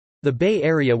 The Bay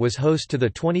Area was host to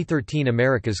the 2013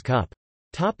 America's Cup.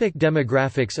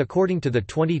 Demographics. According to the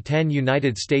 2010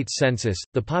 United States Census,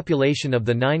 the population of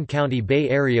the 9-county Bay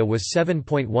Area was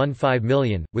 7.15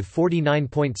 million, with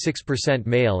 49.6%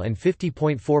 male and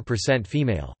 50.4%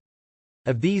 female.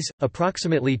 Of these,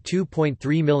 approximately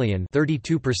 2.3 million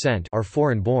are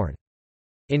foreign-born.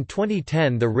 In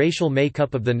 2010, the racial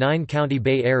makeup of the 9-county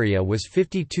Bay Area was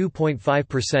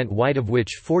 52.5% white, of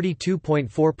which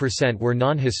 42.4% were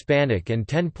non-Hispanic and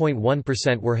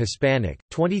 10.1% were Hispanic,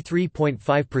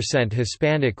 23.5%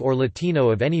 Hispanic or Latino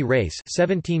of any race,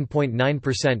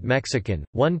 17.9% Mexican,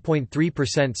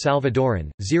 1.3%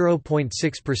 Salvadoran,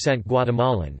 0.6%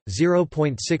 Guatemalan,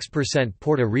 0.6%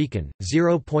 Puerto Rican,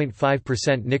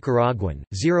 0.5% Nicaraguan,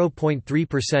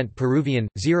 0.3% Peruvian,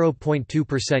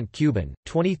 0.2% Cuban,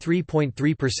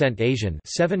 23.3% Asian,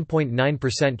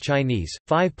 7.9% Chinese,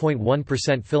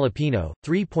 5.1% Filipino,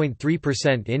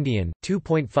 3.3% Indian,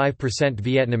 2.5%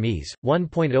 Vietnamese,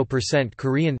 1.0%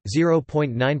 Korean,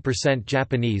 0.9%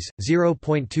 Japanese,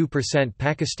 0.2%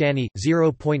 Pakistani,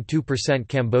 0.2%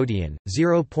 Cambodian,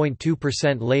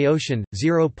 0.2% Laotian,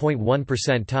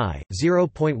 0.1% Thai,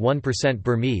 0.1%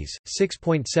 Burmese,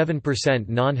 6.7%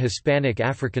 non-Hispanic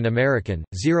African American,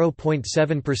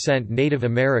 0.7% Native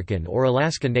American or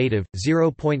Alaska Native,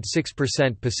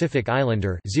 0.6% Pacific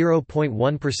Islander,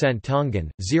 0.1% Tongan,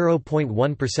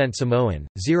 0.1% Samoan,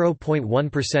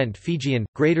 0.1% Fijian,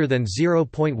 greater than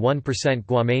 0.1%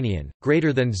 Guamanian,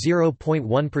 greater than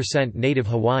 0.1% Native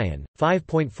Hawaiian,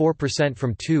 5.4%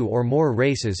 from 2 or more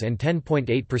races and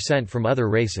 10.8% from other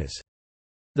races.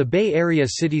 The Bay Area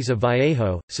cities of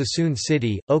Vallejo, Suisun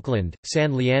City, Oakland,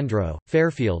 San Leandro,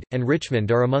 Fairfield, and Richmond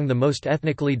are among the most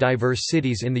ethnically diverse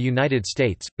cities in the United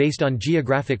States. Based on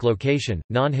geographic location,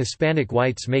 non-Hispanic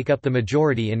whites make up the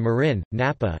majority in Marin,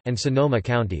 Napa, and Sonoma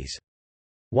counties.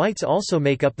 Whites also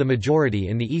make up the majority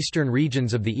in the eastern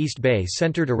regions of the East Bay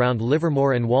centered around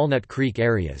Livermore and Walnut Creek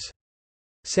areas.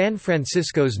 San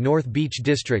Francisco's North Beach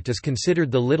district is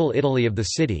considered the Little Italy of the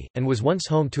city, and was once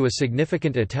home to a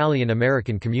significant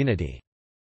Italian-American community.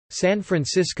 San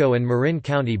Francisco and Marin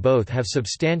County both have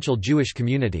substantial Jewish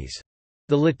communities.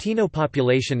 The Latino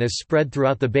population is spread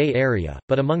throughout the Bay Area,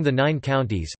 but among the 9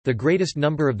 counties, the greatest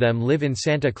number of them live in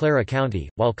Santa Clara County,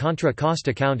 while Contra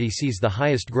Costa County sees the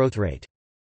highest growth rate.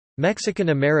 Mexican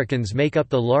Americans make up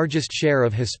the largest share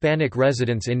of Hispanic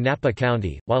residents in Napa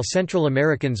County, while Central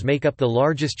Americans make up the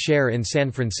largest share in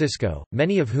San Francisco,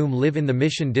 many of whom live in the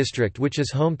Mission District, which is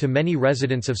home to many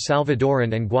residents of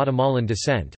Salvadoran and Guatemalan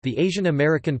descent. The Asian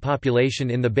American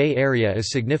population in the Bay Area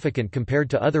is significant compared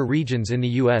to other regions in the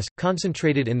U.S.,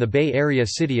 concentrated in the Bay Area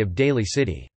city of Daly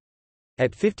City.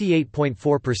 At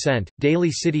 58.4%,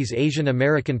 Daly City's Asian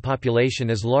American population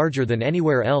is larger than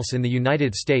anywhere else in the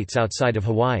United States outside of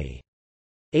Hawaii.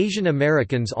 Asian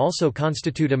Americans also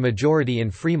constitute a majority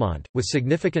in Fremont, with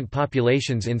significant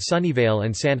populations in Sunnyvale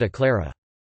and Santa Clara.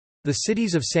 The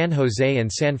cities of San Jose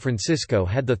and San Francisco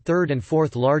had the third and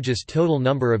fourth largest total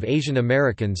number of Asian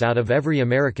Americans out of every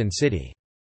American city.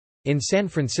 In San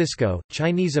Francisco,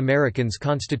 Chinese Americans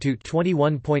constitute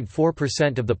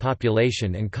 21.4% of the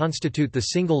population and constitute the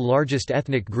single largest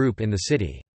ethnic group in the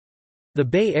city. The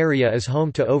Bay Area is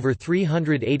home to over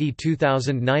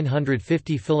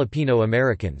 382,950 Filipino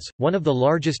Americans, one of the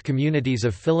largest communities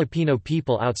of Filipino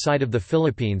people outside of the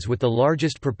Philippines, with the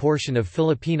largest proportion of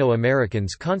Filipino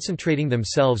Americans concentrating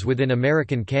themselves within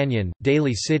American Canyon,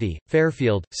 Daly City,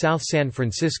 Fairfield, South San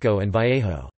Francisco and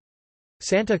Vallejo.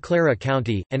 Santa Clara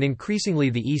County, and increasingly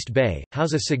the East Bay,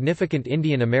 house a significant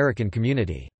Indian American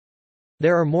community.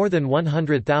 There are more than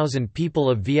 100,000 people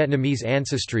of Vietnamese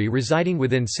ancestry residing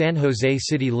within San Jose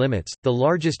city limits, the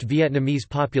largest Vietnamese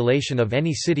population of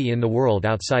any city in the world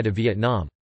outside of Vietnam.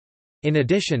 In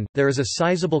addition, there is a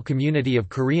sizable community of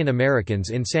Korean Americans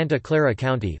in Santa Clara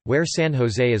County, where San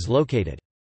Jose is located.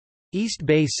 East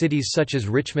Bay cities such as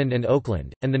Richmond and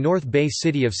Oakland, and the North Bay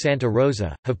city of Santa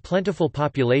Rosa, have plentiful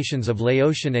populations of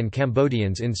Laotian and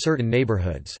Cambodians in certain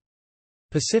neighborhoods.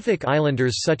 Pacific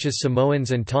Islanders such as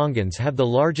Samoans and Tongans have the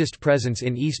largest presence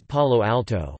in East Palo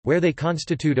Alto, where they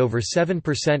constitute over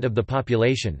 7% of the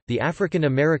population. The African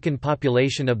American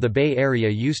population of the Bay Area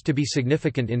used to be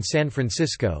significant in San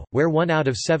Francisco, where 1 out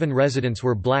of 7 residents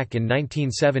were black in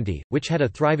 1970, which had a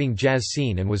thriving jazz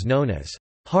scene and was known as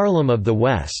Harlem of the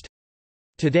West.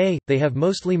 Today, they have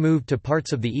mostly moved to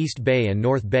parts of the East Bay and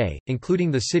North Bay,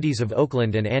 including the cities of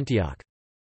Oakland and Antioch.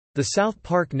 The South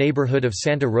Park neighborhood of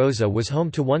Santa Rosa was home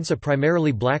to once a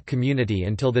primarily black community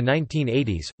until the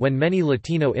 1980s, when many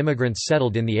Latino immigrants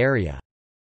settled in the area.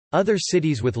 Other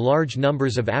cities with large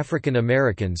numbers of African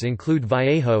Americans include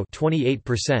Vallejo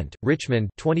 28%, Richmond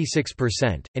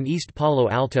 26%, and East Palo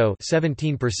Alto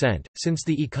 17%. Since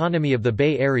the economy of the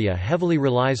Bay Area heavily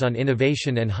relies on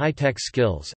innovation and high-tech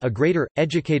skills, a greater,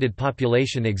 educated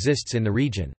population exists in the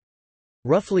region.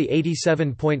 Roughly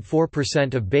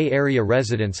 87.4% of Bay Area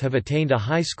residents have attained a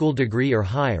high school degree or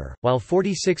higher, while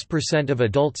 46% of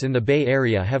adults in the Bay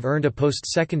Area have earned a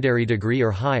post-secondary degree or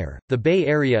higher. The Bay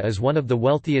Area is one of the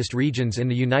wealthiest regions in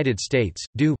the United States,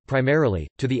 due, primarily,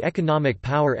 to the economic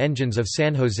power engines of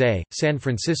San Jose, San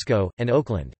Francisco, and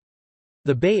Oakland.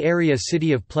 The Bay Area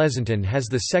city of Pleasanton has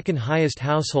the second highest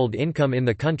household income in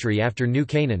the country after New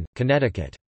Canaan,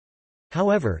 Connecticut.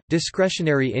 However,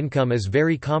 discretionary income is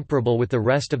very comparable with the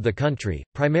rest of the country,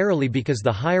 primarily because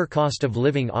the higher cost of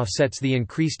living offsets the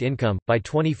increased income. By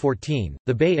 2014,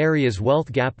 the Bay Area's wealth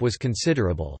gap was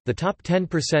considerable. The top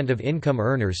 10% of income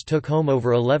earners took home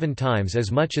over 11 times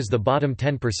as much as the bottom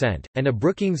 10%, and a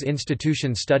Brookings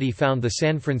Institution study found the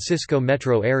San Francisco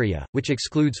metro area, which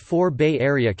excludes 4 Bay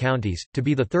Area counties, to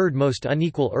be the third most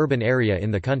unequal urban area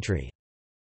in the country.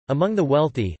 Among the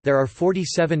wealthy, there are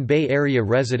 47 Bay Area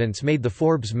residents made the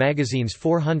Forbes magazine's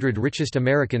 400 Richest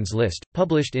Americans list,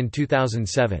 published in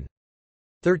 2007.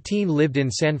 13 lived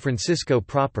in San Francisco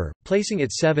proper, placing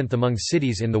it 7th among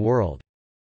cities in the world.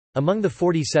 Among the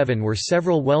 47 were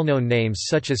several well-known names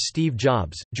such as Steve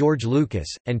Jobs, George Lucas,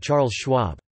 and Charles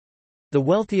Schwab. The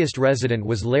wealthiest resident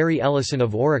was Larry Ellison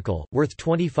of Oracle, worth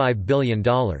 $25 billion.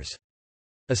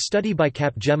 A study by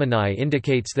Capgemini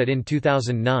indicates that in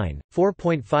 2009,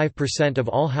 4.5% of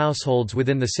all households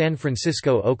within the San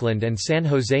Francisco, Oakland, and San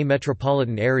Jose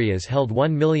metropolitan areas held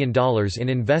 $1 million in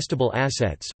investable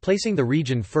assets, placing the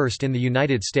region first in the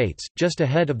United States, just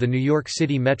ahead of the New York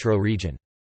City metro region.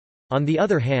 On the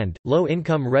other hand,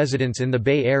 low-income residents in the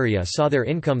Bay Area saw their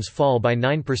incomes fall by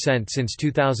 9% since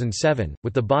 2007,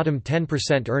 with the bottom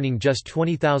 10% earning just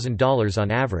 $20,000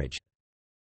 on average.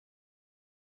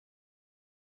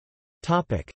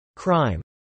 Crime.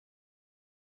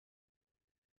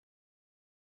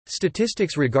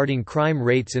 Statistics regarding crime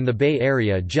rates in the Bay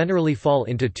Area generally fall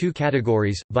into two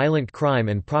categories: violent crime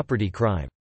and property crime.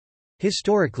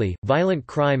 Historically, violent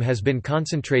crime has been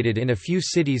concentrated in a few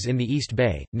cities in the East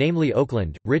Bay, namely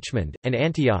Oakland, Richmond, and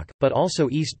Antioch, but also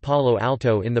East Palo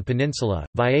Alto in the peninsula,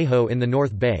 Vallejo in the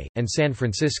North Bay, and San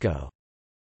Francisco.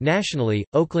 Nationally,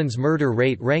 Oakland's murder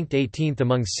rate ranked 18th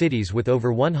among cities with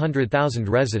over 100,000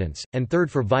 residents, and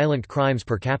third for violent crimes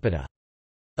per capita.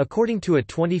 According to a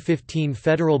 2015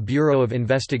 Federal Bureau of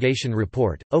Investigation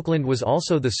report, Oakland was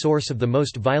also the source of the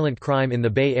most violent crime in the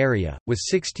Bay Area, with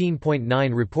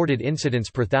 16.9 reported incidents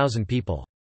per thousand people.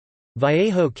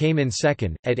 Vallejo came in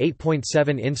second, at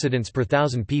 8.7 incidents per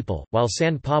thousand people, while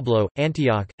San Pablo,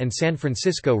 Antioch, and San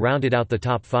Francisco rounded out the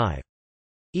top five.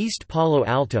 East Palo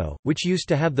Alto, which used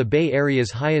to have the Bay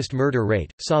Area's highest murder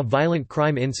rate, saw violent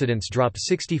crime incidents drop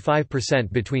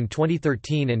 65% between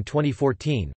 2013 and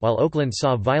 2014, while Oakland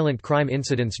saw violent crime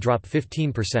incidents drop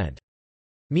 15%.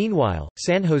 Meanwhile,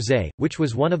 San Jose, which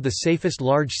was one of the safest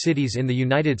large cities in the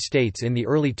United States in the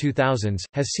early 2000s,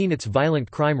 has seen its violent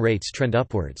crime rates trend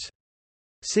upwards.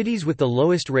 Cities with the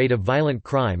lowest rate of violent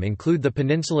crime include the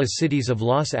peninsula cities of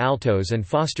Los Altos and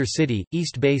Foster City,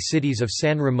 East Bay cities of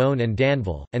San Ramon and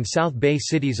Danville, and South Bay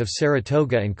cities of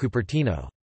Saratoga and Cupertino.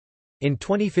 In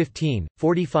 2015,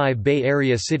 45 Bay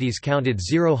Area cities counted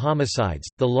 0 homicides,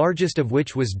 the largest of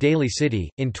which was Daly City.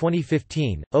 In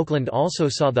 2015, Oakland also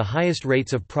saw the highest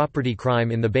rates of property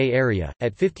crime in the Bay Area,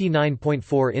 at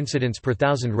 59.4 incidents per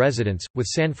thousand residents, with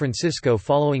San Francisco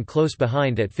following close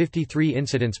behind at 53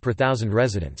 incidents per thousand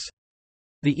residents.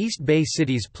 The East Bay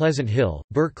cities Pleasant Hill,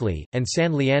 Berkeley, and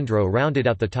San Leandro rounded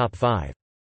out the top five.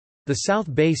 The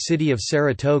South Bay city of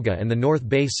Saratoga and the North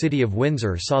Bay city of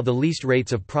Windsor saw the least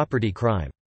rates of property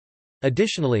crime.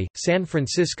 Additionally, San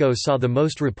Francisco saw the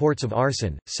most reports of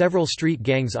arson. Several street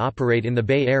gangs operate in the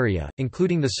Bay Area,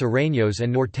 including the Sureños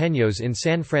and Norteños in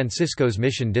San Francisco's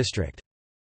Mission District.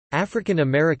 African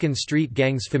American street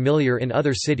gangs familiar in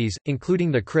other cities,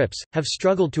 including the Crips, have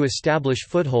struggled to establish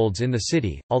footholds in the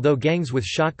city, although gangs with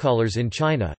shotcallers in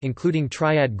China, including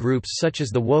triad groups such as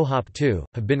the Wo Hop 2,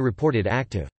 have been reported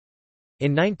active.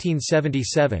 In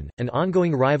 1977, an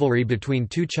ongoing rivalry between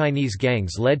two Chinese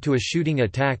gangs led to a shooting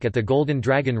attack at the Golden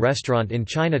Dragon restaurant in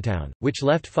Chinatown, which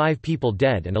left 5 people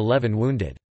dead and 11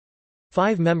 wounded.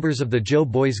 5 members of the Joe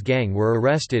Boys gang were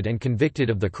arrested and convicted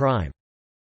of the crime.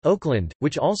 Oakland,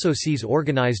 which also sees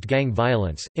organized gang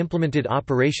violence, implemented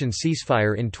Operation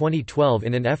Ceasefire in 2012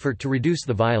 in an effort to reduce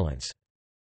the violence.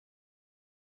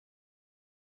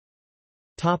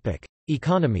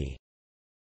 Economy.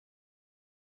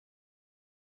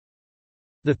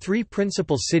 The 3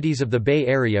 principal cities of the Bay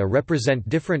Area represent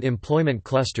different employment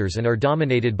clusters and are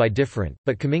dominated by different,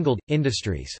 but commingled,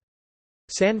 industries.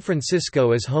 San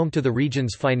Francisco is home to the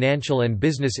region's financial and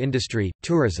business industry,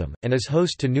 tourism, and is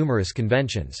host to numerous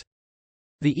conventions.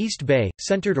 The East Bay,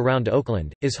 centered around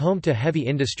Oakland, is home to heavy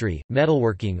industry,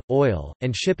 metalworking, oil,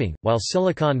 and shipping, while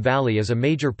Silicon Valley is a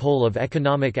major pole of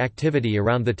economic activity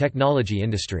around the technology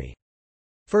industry.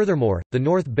 Furthermore, the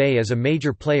North Bay is a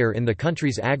major player in the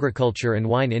country's agriculture and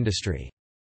wine industry.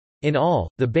 In all,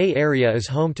 the Bay Area is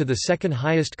home to the second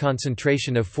highest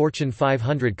concentration of Fortune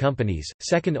 500 companies,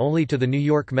 second only to the New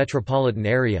York metropolitan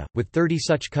area, with 30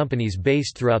 such companies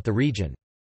based throughout the region.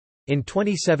 In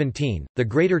 2017, the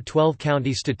Greater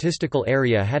 12-County Statistical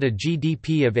Area had a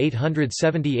GDP of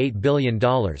 $878 billion,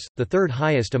 the third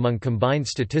highest among combined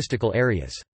statistical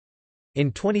areas.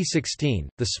 In 2016,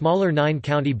 the smaller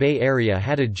 9-county Bay Area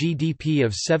had a GDP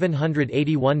of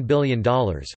 $781 billion,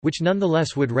 which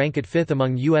nonetheless would rank it 5th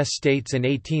among U.S. states and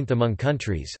 18th among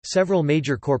countries. Several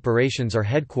major corporations are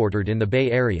headquartered in the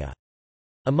Bay Area.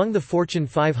 Among the Fortune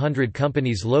 500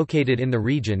 companies located in the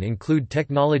region include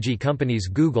technology companies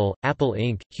Google, Apple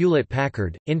Inc.,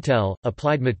 Hewlett-Packard, Intel,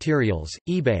 Applied Materials,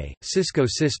 eBay, Cisco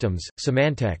Systems,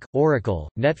 Symantec, Oracle,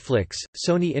 Netflix,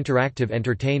 Sony Interactive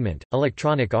Entertainment,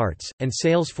 Electronic Arts, and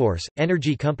Salesforce,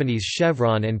 energy companies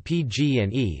Chevron and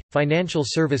PG&E, financial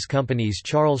service companies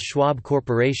Charles Schwab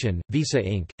Corporation, Visa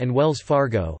Inc., and Wells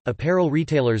Fargo, apparel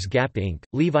retailers Gap Inc.,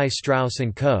 Levi Strauss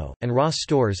 & Co., and Ross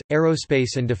Stores,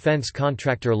 aerospace and defense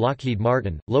contractors Lockheed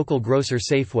Martin, local grocer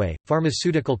Safeway,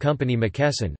 pharmaceutical company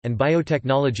McKesson, and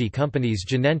biotechnology companies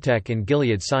Genentech and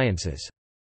Gilead Sciences.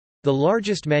 The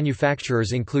largest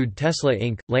manufacturers include Tesla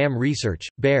Inc., Lam Research,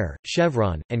 Bayer,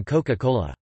 Chevron, and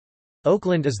Coca-Cola.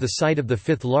 Oakland is the site of the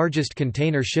 5th largest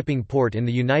container shipping port in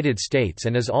the United States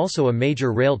and is also a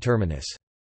major rail terminus.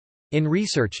 In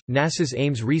research, NASA's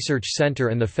Ames Research Center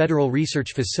and the Federal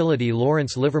Research Facility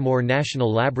Lawrence Livermore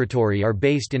National Laboratory are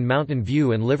based in Mountain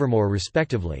View and Livermore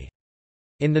respectively.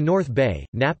 In the North Bay,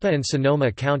 Napa and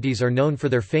Sonoma counties are known for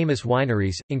their famous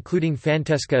wineries, including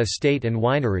Fantesca Estate and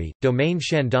Winery, Domaine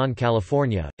Chandon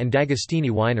California, and D'Agostini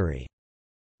Winery.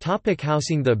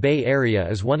 Housing. The Bay Area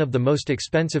is one of the most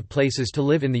expensive places to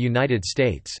live in the United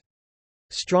States.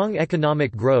 Strong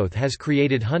economic growth has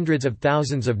created hundreds of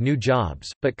thousands of new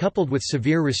jobs, but coupled with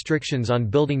severe restrictions on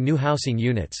building new housing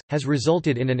units, has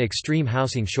resulted in an extreme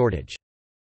housing shortage.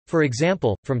 For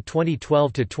example, from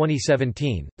 2012 to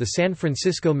 2017, the San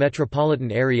Francisco metropolitan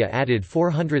area added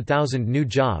 400,000 new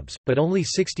jobs, but only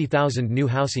 60,000 new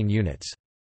housing units.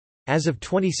 As of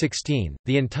 2016,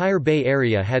 the entire Bay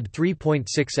Area had 3.6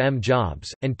 million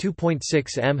jobs, and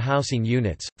 2.6 million housing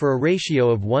units, for a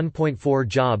ratio of 1.4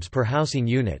 jobs per housing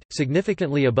unit,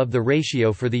 significantly above the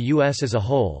ratio for the U.S. as a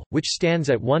whole, which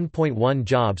stands at 1.1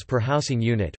 jobs per housing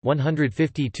unit,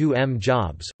 152 million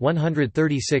jobs,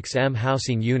 136 million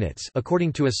housing units.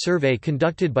 According to a survey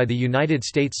conducted by the United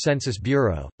States Census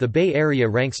Bureau, the Bay Area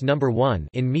ranks number 1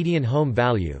 in median home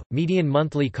value, median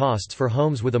monthly costs for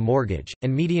homes with a mortgage,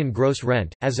 and median gross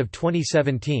rent. As of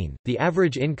 2017, the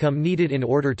average income needed in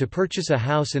order to purchase a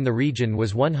house in the region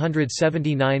was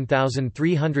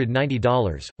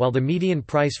 $179,390, while the median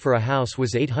price for a house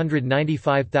was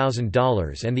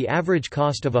 $895,000 and the average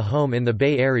cost of a home in the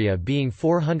Bay Area being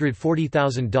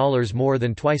 $440,000, more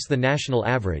than twice the national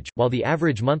average, while the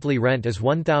average monthly rent is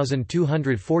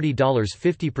 $1,240,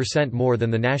 50% more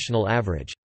than the national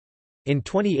average. In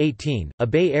 2018, a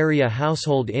Bay Area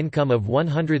household income of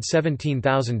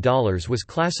 $117,000 was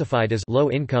classified as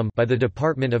low income by the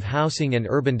Department of Housing and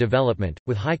Urban Development.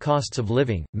 With high costs of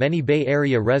living, many Bay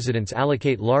Area residents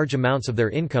allocate large amounts of their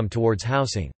income towards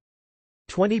housing.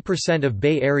 20% of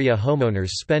Bay Area homeowners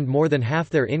spend more than half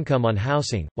their income on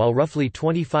housing, while roughly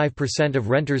 25% of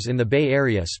renters in the Bay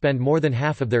Area spend more than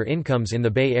half of their incomes in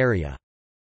the Bay Area.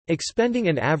 Expending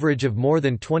an average of more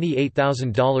than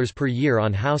 $28,000 per year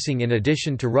on housing in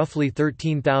addition to roughly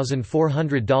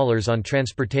 $13,400 on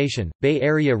transportation, Bay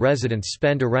Area residents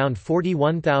spend around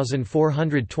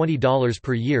 $41,420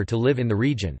 per year to live in the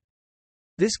region.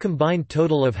 This combined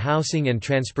total of housing and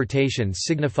transportation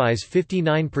signifies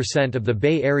 59% of the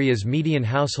Bay Area's median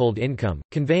household income,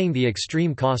 conveying the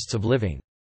extreme costs of living.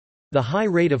 The high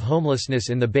rate of homelessness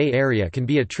in the Bay Area can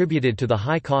be attributed to the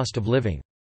high cost of living.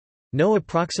 No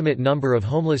approximate number of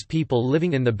homeless people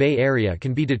living in the Bay Area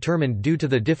can be determined due to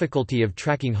the difficulty of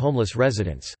tracking homeless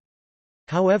residents.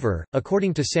 However,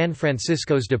 according to San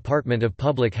Francisco's Department of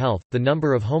Public Health, the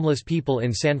number of homeless people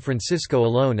in San Francisco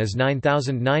alone is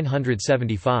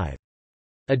 9,975.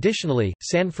 Additionally,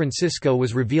 San Francisco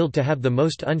was revealed to have the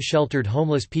most unsheltered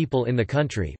homeless people in the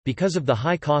country. Because of the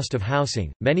high cost of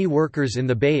housing, many workers in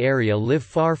the Bay Area live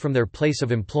far from their place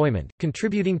of employment,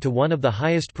 contributing to one of the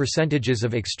highest percentages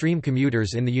of extreme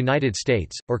commuters in the United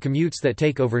States, or commutes that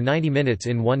take over 90 minutes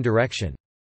in one direction.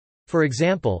 For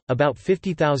example, about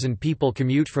 50,000 people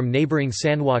commute from neighboring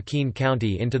San Joaquin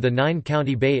County into the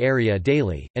 9-county Bay Area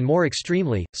daily, and more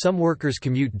extremely, some workers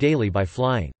commute daily by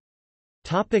flying.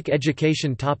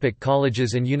 Education.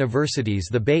 Colleges and universities.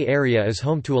 The Bay Area is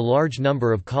home to a large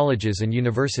number of colleges and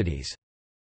universities.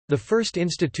 The first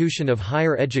institution of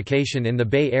higher education in the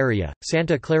Bay Area,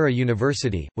 Santa Clara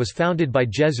University, was founded by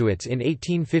Jesuits in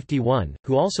 1851,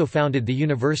 who also founded the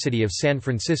University of San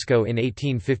Francisco in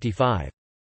 1855.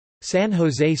 San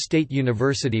Jose State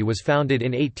University was founded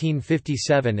in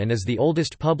 1857 and is the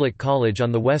oldest public college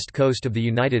on the west coast of the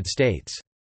United States.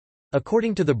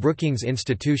 According to the Brookings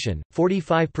Institution,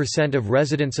 45% of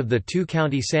residents of the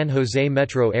two-county San Jose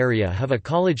metro area have a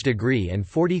college degree and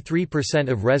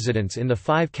 43% of residents in the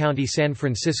 5-county San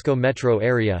Francisco metro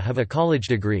area have a college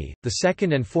degree, the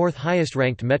second and fourth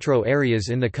highest-ranked metro areas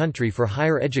in the country for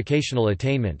higher educational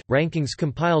attainment. Rankings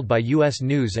compiled by U.S.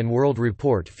 News & World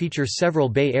Report feature several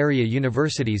Bay Area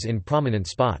universities in prominent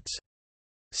spots.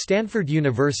 Stanford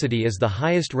University is the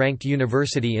highest-ranked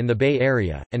university in the Bay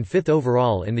Area, and fifth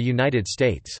overall in the United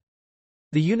States.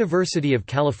 The University of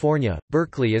California,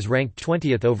 Berkeley is ranked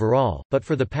 20th overall, but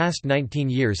for the past 19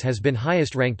 years has been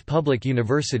highest-ranked public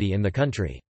university in the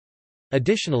country.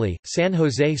 Additionally, San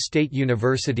Jose State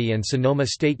University and Sonoma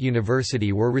State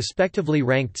University were respectively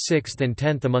ranked 6th and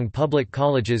 10th among public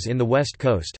colleges in the West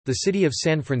Coast. The city of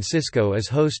San Francisco is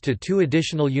host to 2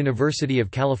 additional University of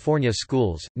California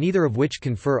schools, neither of which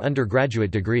confer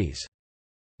undergraduate degrees.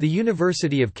 The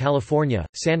University of California,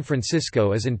 San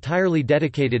Francisco is entirely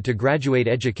dedicated to graduate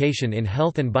education in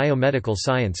health and biomedical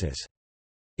sciences.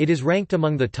 It is ranked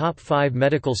among the top 5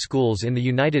 medical schools in the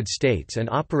United States and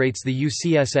operates the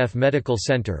UCSF Medical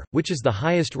Center, which is the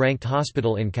highest-ranked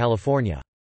hospital in California.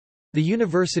 The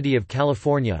University of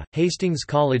California, Hastings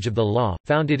College of the Law,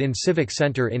 founded in Civic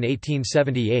Center in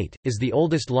 1878, is the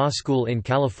oldest law school in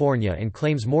California and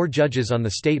claims more judges on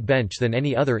the state bench than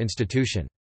any other institution.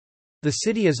 The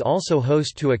city is also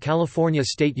host to a California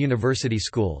State University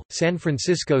school. San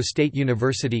Francisco State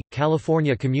University,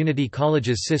 California Community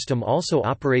Colleges system also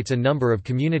operates a number of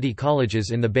community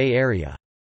colleges in the Bay Area.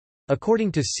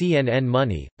 According to CNN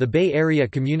Money, the Bay Area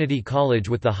community college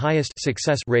with the highest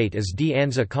success rate is De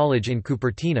Anza College in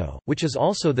Cupertino, which is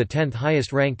also the 10th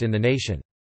highest ranked in the nation.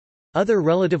 Other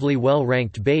relatively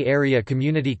well-ranked Bay Area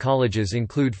community colleges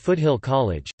include Foothill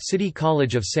College, City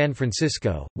College of San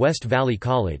Francisco, West Valley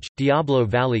College, Diablo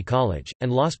Valley College,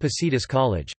 and Las Positas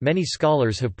College. Many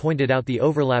scholars have pointed out the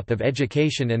overlap of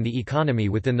education and the economy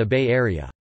within the Bay Area.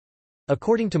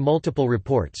 According to multiple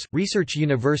reports, research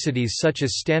universities such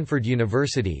as Stanford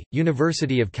University,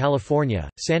 University of California,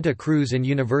 Santa Cruz and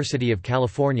University of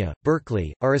California,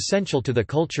 Berkeley, are essential to the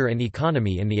culture and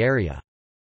economy in the area.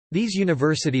 These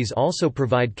universities also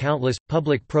provide countless,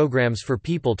 public programs for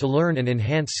people to learn and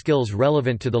enhance skills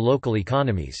relevant to the local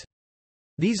economies.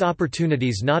 These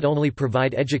opportunities not only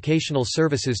provide educational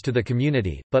services to the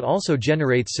community, but also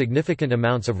generate significant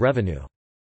amounts of revenue.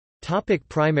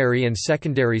 Primary and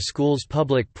secondary schools.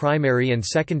 Public primary and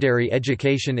secondary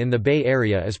education in the Bay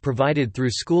Area is provided through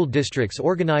school districts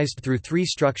organized through three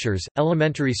structures: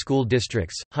 elementary school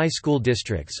districts, high school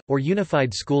districts, or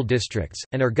unified school districts,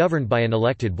 and are governed by an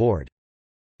elected board.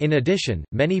 In addition,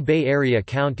 many Bay Area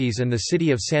counties and the city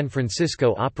of San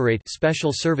Francisco operate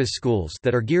special service schools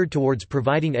that are geared towards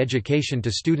providing education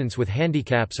to students with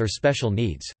handicaps or special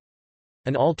needs.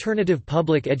 An alternative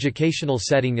public educational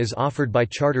setting is offered by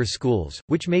charter schools,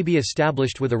 which may be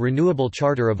established with a renewable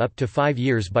charter of up to 5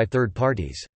 years by third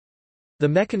parties. The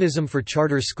mechanism for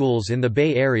charter schools in the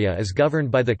Bay Area is governed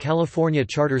by the California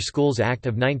Charter Schools Act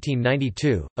of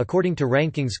 1992. According to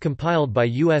rankings compiled by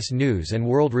U.S. News and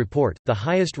World Report, the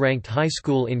highest-ranked high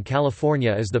school in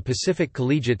California is the Pacific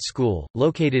Collegiate School,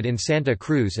 located in Santa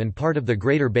Cruz and part of the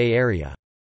Greater Bay Area.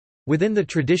 Within the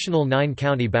traditional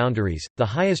 9-county boundaries, the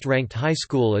highest-ranked high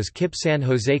school is KIPP San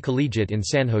Jose Collegiate in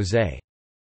San Jose.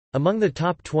 Among the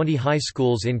top 20 high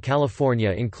schools in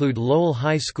California include Lowell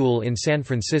High School in San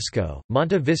Francisco,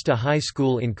 Monte Vista High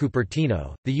School in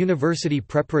Cupertino, the University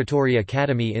Preparatory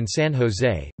Academy in San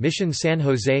Jose, Mission San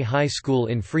Jose High School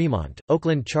in Fremont,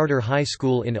 Oakland Charter High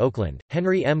School in Oakland,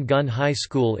 Henry M. Gunn High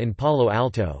School in Palo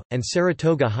Alto, and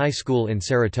Saratoga High School in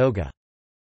Saratoga.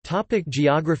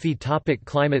 Geography.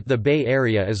 Climate. The Bay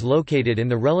Area is located in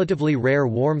the relatively rare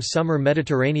warm summer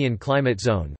Mediterranean climate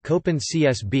zone Köppen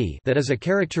CSB that is a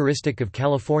characteristic of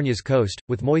California's coast,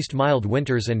 with moist mild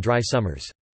winters and dry summers.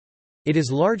 It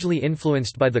is largely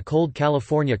influenced by the cold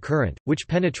California current, which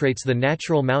penetrates the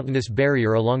natural mountainous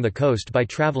barrier along the coast by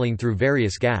traveling through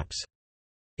various gaps.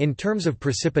 In terms of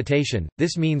precipitation,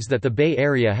 this means that the Bay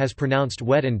Area has pronounced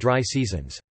wet and dry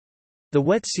seasons. The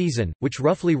wet season, which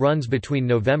roughly runs between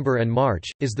November and March,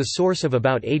 is the source of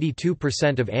about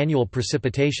 82% of annual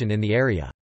precipitation in the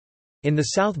area. In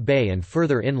the South Bay and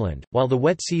further inland, while the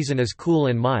wet season is cool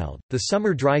and mild, the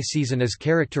summer dry season is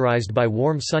characterized by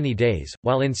warm sunny days,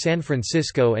 while in San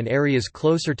Francisco and areas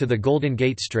closer to the Golden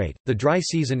Gate Strait, the dry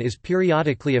season is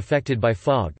periodically affected by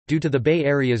fog. Due to the Bay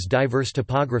Area's diverse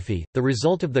topography, the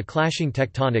result of the clashing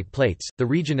tectonic plates, the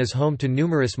region is home to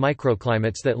numerous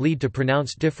microclimates that lead to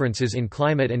pronounced differences in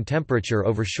climate and temperature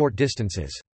over short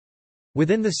distances.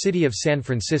 Within the city of San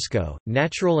Francisco,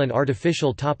 natural and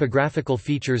artificial topographical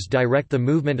features direct the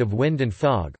movement of wind and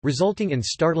fog, resulting in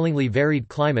startlingly varied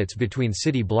climates between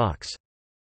city blocks.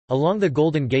 Along the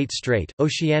Golden Gate Strait,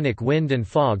 oceanic wind and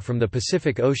fog from the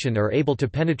Pacific Ocean are able to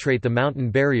penetrate the mountain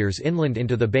barriers inland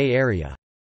into the Bay Area.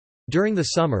 During the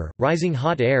summer, rising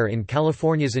hot air in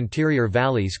California's interior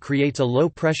valleys creates a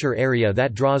low-pressure area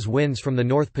that draws winds from the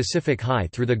North Pacific High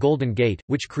through the Golden Gate,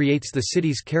 which creates the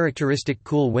city's characteristic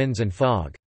cool winds and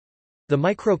fog. The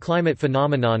microclimate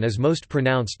phenomenon is most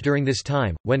pronounced during this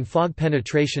time, when fog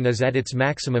penetration is at its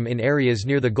maximum in areas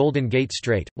near the Golden Gate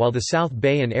Strait, while the South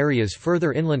Bay and areas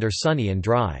further inland are sunny and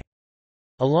dry.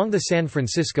 Along the San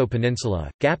Francisco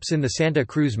Peninsula, gaps in the Santa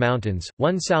Cruz Mountains,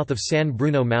 one south of San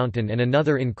Bruno Mountain and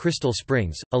another in Crystal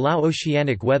Springs, allow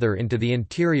oceanic weather into the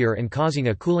interior and causing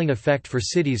a cooling effect for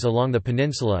cities along the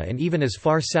peninsula and even as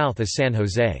far south as San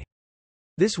Jose.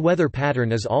 This weather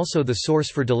pattern is also the source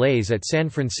for delays at San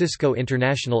Francisco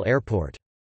International Airport.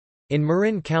 In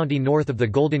Marin County north of the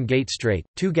Golden Gate Strait,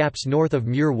 2 gaps north of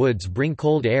Muir Woods bring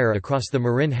cold air across the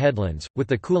Marin headlands, with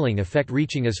the cooling effect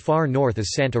reaching as far north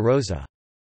as Santa Rosa.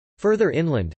 Further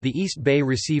inland, the East Bay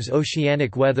receives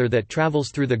oceanic weather that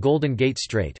travels through the Golden Gate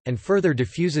Strait, and further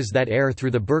diffuses that air through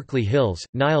the Berkeley Hills,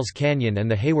 Niles Canyon and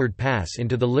the Hayward Pass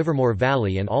into the Livermore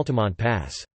Valley and Altamont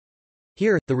Pass.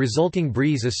 Here, the resulting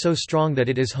breeze is so strong that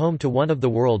it is home to one of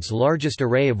the world's largest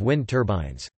array of wind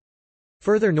turbines.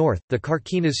 Further north, the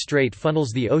Carquinez Strait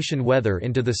funnels the ocean weather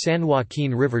into the San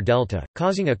Joaquin River Delta,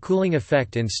 causing a cooling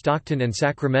effect in Stockton and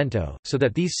Sacramento, so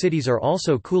that these cities are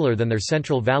also cooler than their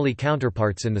Central Valley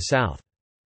counterparts in the south.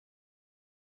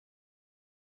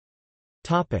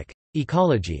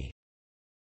 Ecology.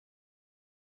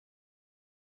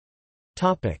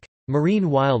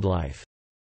 Marine wildlife.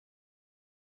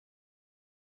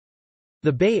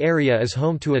 The Bay Area is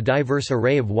home to a diverse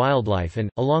array of wildlife and,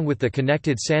 along with the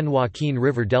connected San Joaquin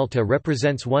River Delta,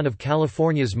 represents one of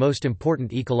California's most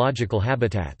important ecological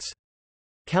habitats.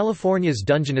 California's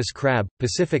Dungeness crab,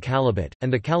 Pacific halibut,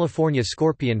 and the California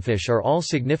scorpionfish are all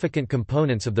significant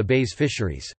components of the bay's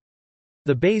fisheries.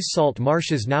 The bay's salt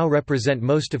marshes now represent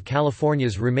most of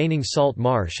California's remaining salt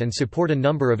marsh and support a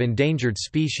number of endangered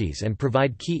species and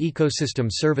provide key ecosystem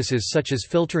services such as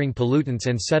filtering pollutants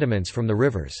and sediments from the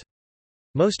rivers.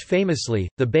 Most famously,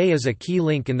 the bay is a key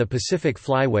link in the Pacific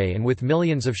Flyway, and with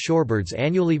millions of shorebirds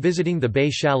annually visiting the bay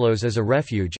shallows as a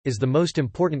refuge, is the most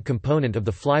important component of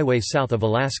the flyway south of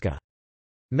Alaska.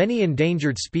 Many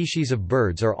endangered species of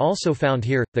birds are also found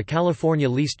here, the California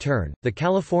least tern, the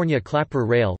California clapper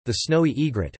rail, the snowy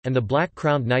egret, and the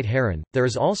black-crowned night heron. There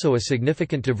is also a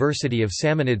significant diversity of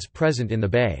salmonids present in the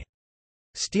bay.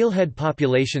 Steelhead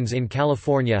populations in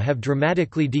California have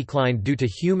dramatically declined due to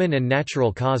human and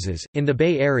natural causes. In the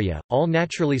Bay Area, all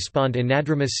naturally spawned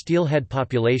anadromous steelhead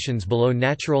populations below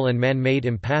natural and man-made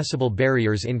impassable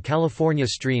barriers in California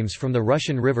streams from the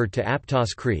Russian River to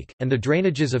Aptos Creek, and the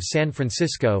drainages of San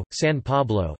Francisco, San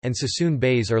Pablo, and Sassoon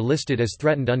Bays are listed as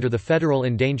threatened under the Federal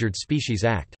Endangered Species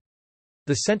Act.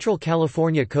 The Central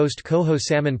California coast coho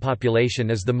salmon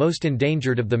population is the most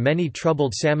endangered of the many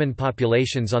troubled salmon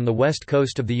populations on the west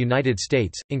coast of the United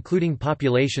States, including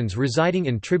populations residing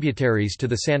in tributaries to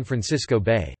the San Francisco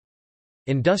Bay.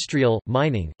 Industrial,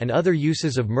 mining, and other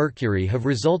uses of mercury have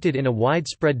resulted in a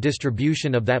widespread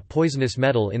distribution of that poisonous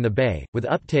metal in the bay, with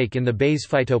uptake in the bay's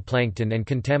phytoplankton and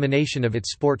contamination of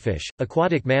its sportfish.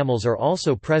 Aquatic mammals are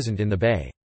also present in the bay.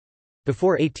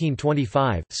 Before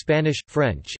 1825, Spanish,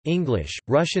 French, English,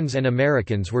 Russians and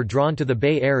Americans were drawn to the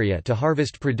Bay Area to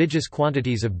harvest prodigious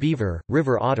quantities of beaver,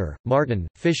 river otter, marten,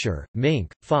 fisher,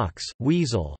 mink, fox,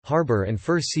 weasel, harbor and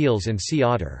fur seals and sea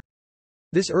otter.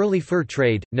 This early fur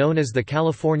trade, known as the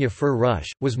California Fur Rush,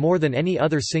 was more than any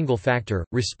other single factor,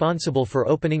 responsible for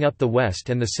opening up the West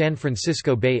and the San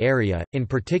Francisco Bay Area, in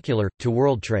particular, to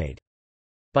world trade.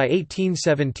 By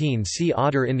 1817 sea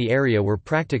otter in the area were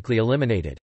practically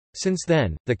eliminated. Since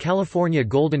then, the California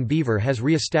golden beaver has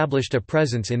re-established a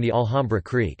presence in the Alhambra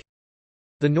Creek.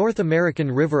 The North American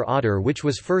river otter, which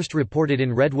was first reported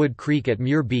in Redwood Creek at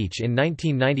Muir Beach in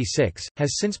 1996,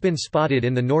 has since been spotted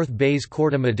in the North Bay's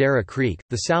Corte Madera Creek,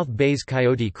 the South Bay's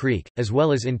Coyote Creek, as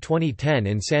well as in 2010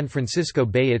 in San Francisco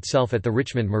Bay itself at the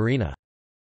Richmond Marina.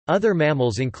 Other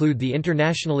mammals include the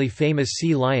internationally famous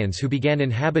sea lions who began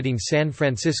inhabiting San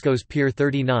Francisco's Pier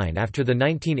 39 after the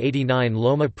 1989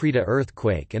 Loma Prieta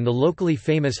earthquake, and the locally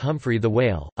famous Humphrey the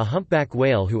whale, a humpback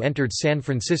whale who entered San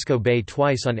Francisco Bay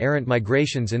twice on errant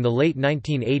migrations in the late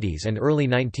 1980s and early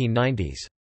 1990s.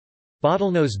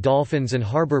 Bottlenose dolphins and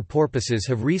harbor porpoises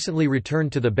have recently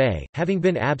returned to the bay, having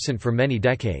been absent for many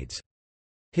decades.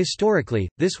 Historically,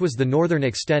 this was the northern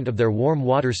extent of their warm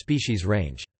water species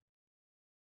range.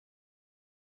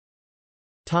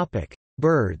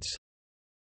 Birds.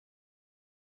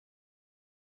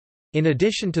 In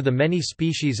addition to the many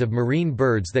species of marine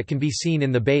birds that can be seen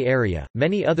in the Bay Area,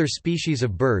 many other species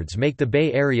of birds make the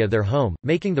Bay Area their home,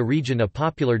 making the region a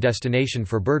popular destination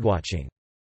for birdwatching.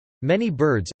 Many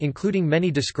birds, including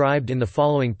many described in the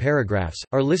following paragraphs,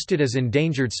 are listed as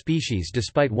endangered species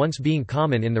despite once being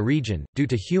common in the region, due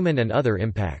to human and other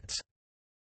impacts.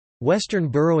 Western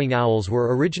burrowing owls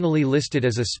were originally listed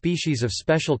as a species of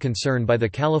special concern by the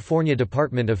California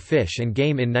Department of Fish and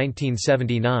Game in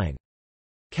 1979.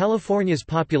 California's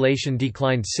population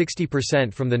declined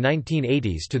 60% from the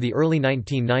 1980s to the early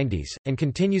 1990s, and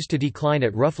continues to decline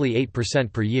at roughly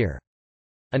 8% per year.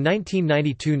 A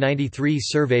 1992–93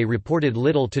 survey reported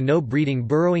little to no breeding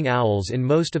burrowing owls in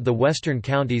most of the western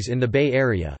counties in the Bay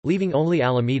Area, leaving only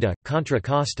Alameda, Contra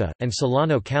Costa, and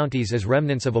Solano counties as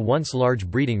remnants of a once large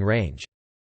breeding range.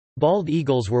 Bald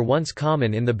eagles were once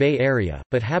common in the Bay Area,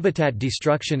 but habitat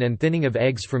destruction and thinning of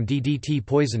eggs from DDT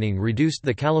poisoning reduced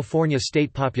the California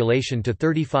state population to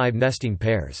 35 nesting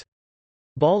pairs.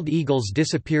 Bald eagles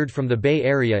disappeared from the Bay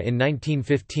Area in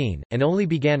 1915, and only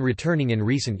began returning in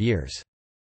recent years.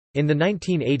 In the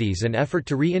 1980s, an effort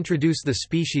to reintroduce the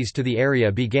species to the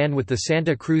area began with the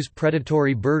Santa Cruz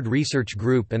Predatory Bird Research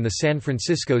Group and the San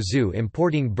Francisco Zoo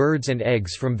importing birds and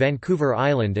eggs from Vancouver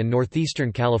Island and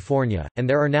northeastern California, and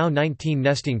there are now 19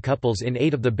 nesting couples in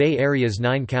 8 of the Bay Area's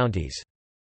 9 counties.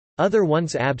 Other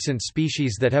once absent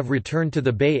species that have returned to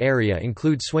the Bay Area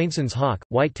include Swainson's hawk,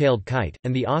 white-tailed kite,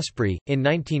 and the osprey. In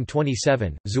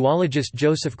 1927, zoologist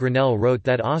Joseph Grinnell wrote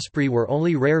that osprey were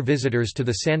only rare visitors to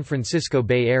the San Francisco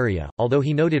Bay Area, although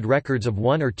he noted records of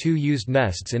 1 or 2 used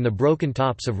nests in the broken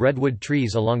tops of redwood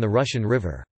trees along the Russian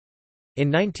River.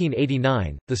 In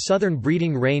 1989, the southern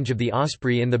breeding range of the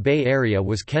osprey in the Bay Area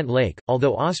was Kent Lake,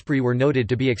 although osprey were noted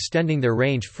to be extending their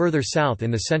range further south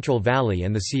in the Central Valley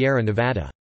and the Sierra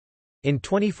Nevada. In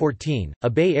 2014, a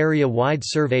Bay Area-wide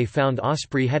survey found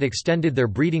osprey had extended their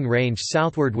breeding range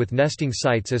southward with nesting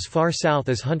sites as far south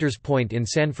as Hunters Point in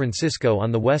San Francisco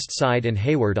on the west side and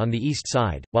Hayward on the east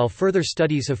side, while further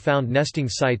studies have found nesting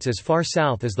sites as far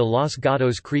south as the Los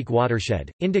Gatos Creek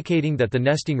watershed, indicating that the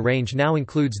nesting range now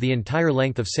includes the entire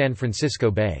length of San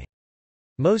Francisco Bay.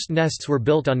 Most nests were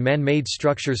built on man-made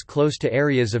structures close to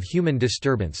areas of human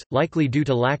disturbance, likely due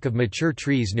to lack of mature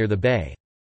trees near the bay.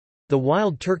 The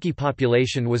wild turkey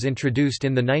population was introduced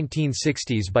in the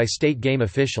 1960s by state game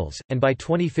officials, and by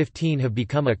 2015 have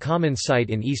become a common sight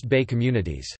in East Bay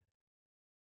communities.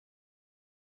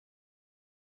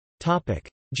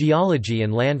 Geology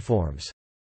and landforms.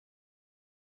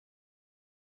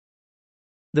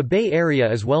 The Bay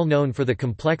Area is well known for the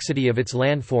complexity of its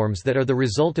landforms that are the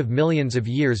result of millions of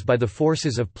years by the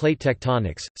forces of plate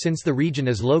tectonics, since the region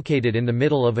is located in the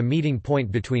middle of a meeting point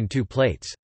between 2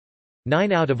 plates.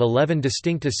 9 out of 11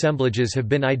 distinct assemblages have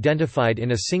been identified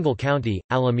in a single county,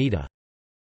 Alameda.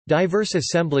 Diverse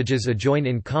assemblages adjoin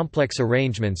in complex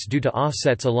arrangements due to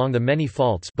offsets along the many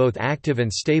faults, both active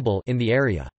and stable, in the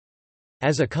area.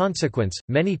 As a consequence,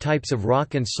 many types of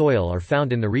rock and soil are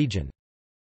found in the region.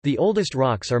 The oldest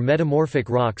rocks are metamorphic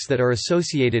rocks that are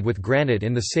associated with granite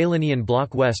in the Salinian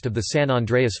block west of the San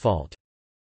Andreas Fault.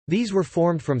 These were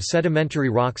formed from sedimentary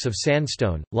rocks of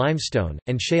sandstone, limestone,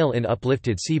 and shale in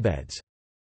uplifted seabeds.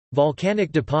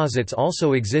 Volcanic deposits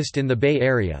also exist in the Bay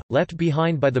Area, left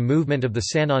behind by the movement of the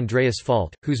San Andreas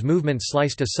Fault, whose movement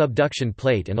sliced a subduction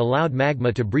plate and allowed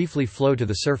magma to briefly flow to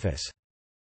the surface.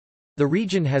 The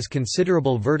region has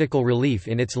considerable vertical relief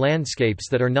in its landscapes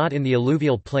that are not in the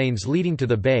alluvial plains leading to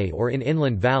the bay or in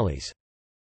inland valleys.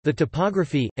 The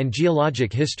topography, and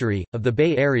geologic history, of the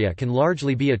Bay Area can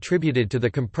largely be attributed to the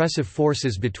compressive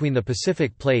forces between the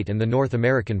Pacific Plate and the North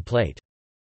American Plate.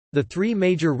 The 3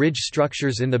 major ridge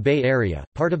structures in the Bay Area,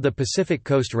 part of the Pacific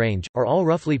Coast Range, are all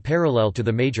roughly parallel to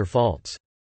the major faults.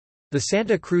 The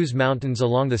Santa Cruz Mountains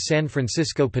along the San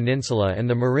Francisco Peninsula and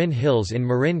the Marin Hills in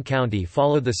Marin County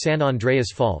follow the San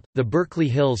Andreas Fault, the Berkeley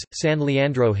Hills, San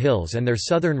Leandro Hills and their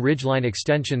southern ridgeline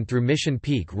extension through Mission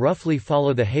Peak roughly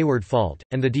follow the Hayward Fault,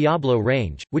 and the Diablo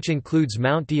Range, which includes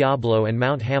Mount Diablo and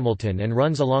Mount Hamilton and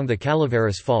runs along the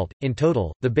Calaveras Fault. In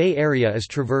total, the Bay Area is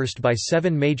traversed by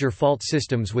 7 major fault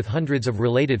systems with hundreds of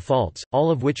related faults,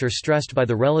 all of which are stressed by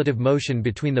the relative motion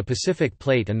between the Pacific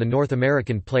Plate and the North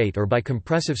American Plate or by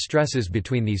compressive stresses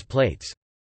between these plates.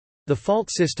 The fault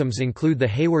systems include the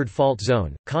Hayward Fault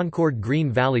Zone,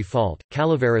 Concord-Green Valley Fault,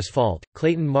 Calaveras Fault,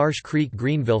 Clayton-Marsh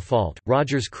Creek-Greenville Fault,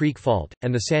 Rogers Creek Fault,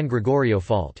 and the San Gregorio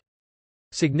Fault.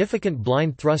 Significant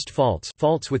blind thrust faults,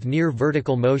 faults with near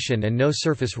vertical motion and no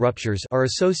surface ruptures, are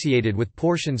associated with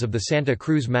portions of the Santa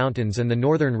Cruz Mountains and the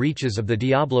northern reaches of the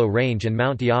Diablo Range and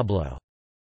Mount Diablo.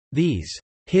 These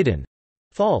hidden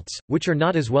faults, which are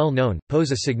not as well known,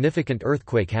 pose a significant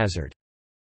earthquake hazard.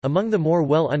 Among the more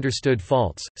well-understood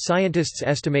faults, scientists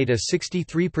estimate a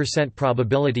 63%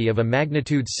 probability of a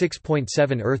magnitude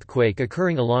 6.7 earthquake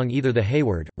occurring along either the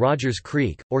Hayward, Rogers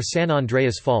Creek, or San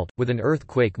Andreas Fault, with an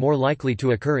earthquake more likely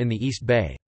to occur in the East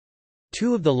Bay.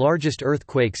 2 of the largest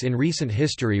earthquakes in recent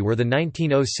history were the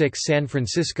 1906 San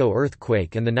Francisco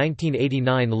earthquake and the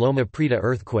 1989 Loma Prieta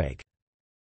earthquake.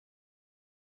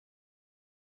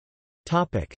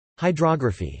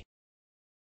 Hydrography.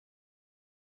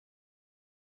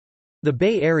 The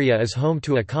Bay Area is home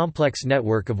to a complex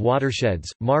network of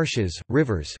watersheds, marshes,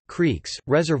 rivers, creeks,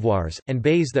 reservoirs, and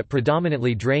bays that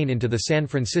predominantly drain into the San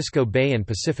Francisco Bay and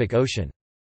Pacific Ocean.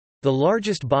 The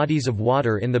largest bodies of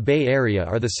water in the Bay Area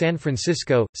are the San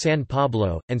Francisco, San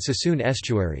Pablo, and Sassoon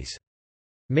estuaries.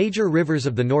 Major rivers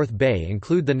of the North Bay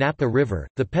include the Napa River,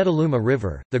 the Petaluma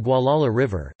River, the Gualala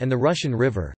River, and the Russian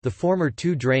River. The former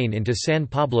 2 drain into San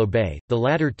Pablo Bay, the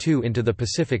latter 2 into the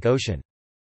Pacific Ocean.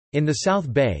 In the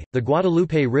South Bay, the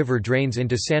Guadalupe River drains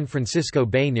into San Francisco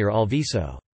Bay near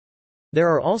Alviso. There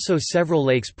are also several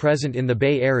lakes present in the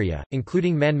Bay Area,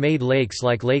 including man-made lakes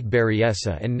like Lake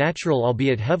Berryessa and natural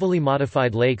albeit heavily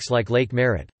modified lakes like Lake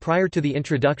Merritt. Prior to the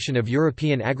introduction of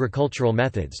European agricultural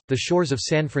methods, the shores of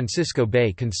San Francisco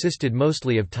Bay consisted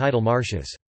mostly of tidal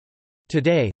marshes.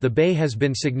 Today, the bay has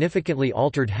been significantly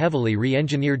altered, heavily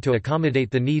re-engineered to accommodate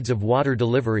the needs of water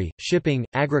delivery, shipping,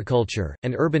 agriculture,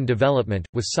 and urban development,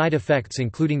 with side effects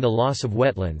including the loss of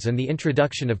wetlands and the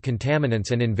introduction of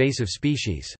contaminants and invasive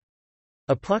species.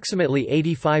 Approximately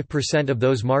 85% of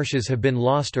those marshes have been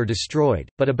lost or destroyed,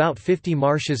 but about 50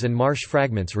 marshes and marsh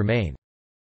fragments remain.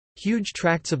 Huge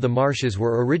tracts of the marshes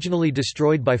were originally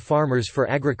destroyed by farmers for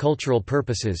agricultural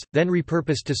purposes, then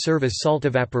repurposed to serve as salt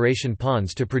evaporation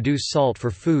ponds to produce salt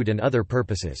for food and other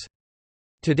purposes.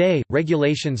 Today,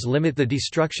 regulations limit the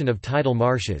destruction of tidal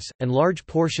marshes, and large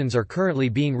portions are currently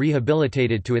being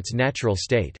rehabilitated to its natural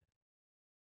state.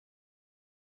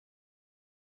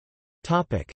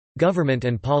 Government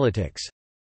and politics.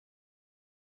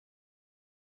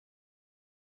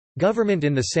 Government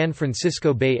in the San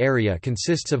Francisco Bay Area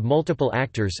consists of multiple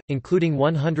actors, including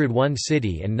 101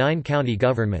 city and 9 county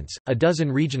governments, a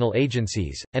dozen regional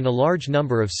agencies, and a large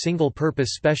number of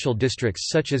single-purpose special districts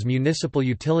such as municipal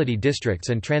utility districts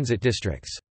and transit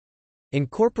districts.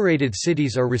 Incorporated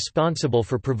cities are responsible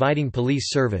for providing police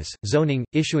service, zoning,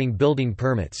 issuing building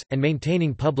permits, and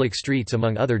maintaining public streets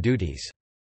among other duties.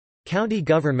 County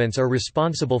governments are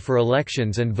responsible for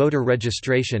elections and voter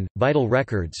registration, vital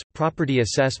records, property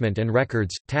assessment and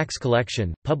records, tax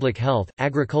collection, public health,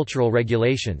 agricultural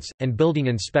regulations, and building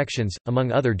inspections,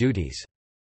 among other duties.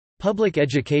 Public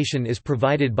education is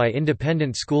provided by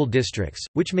independent school districts,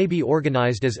 which may be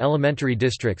organized as elementary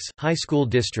districts, high school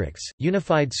districts,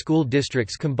 unified school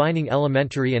districts combining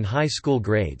elementary and high school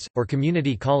grades, or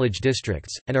community college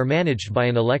districts, and are managed by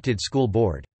an elected school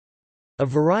board. A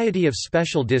variety of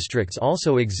special districts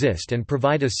also exist and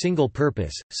provide a single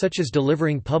purpose, such as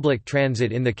delivering public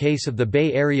transit in the case of the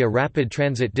Bay Area Rapid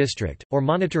Transit District, or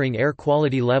monitoring air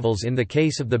quality levels in the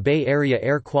case of the Bay Area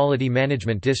Air Quality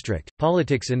Management District.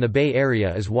 Politics in the Bay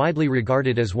Area is widely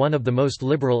regarded as one of the most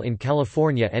liberal in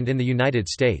California and in the United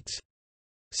States.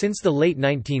 Since the late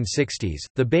 1960s,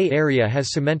 the Bay Area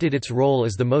has cemented its role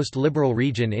as the most liberal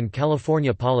region in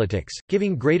California politics,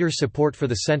 giving greater support for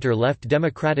the center-left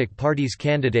Democratic Party's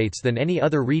candidates than any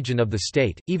other region of the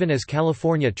state, even as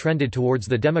California trended towards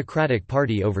the Democratic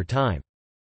Party over time.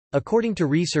 According to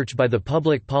research by the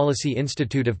Public Policy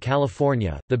Institute of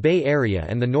California, the Bay Area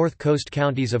and the North Coast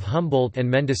counties of Humboldt and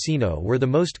Mendocino were the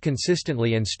most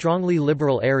consistently and strongly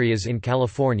liberal areas in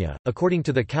California. According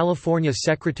to the California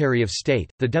Secretary of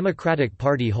State, the Democratic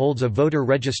Party holds a voter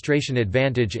registration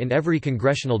advantage in every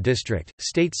congressional district,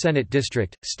 state Senate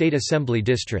district, state Assembly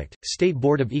district, state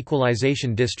Board of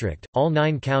Equalization district, all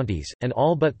 9 counties, and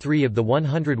all but 3 of the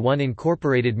 101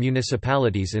 incorporated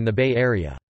municipalities in the Bay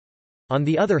Area. On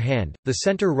the other hand, the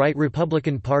center-right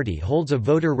Republican Party holds a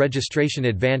voter registration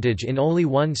advantage in only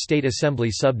 1 state assembly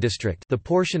subdistrict, the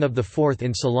portion of the 4th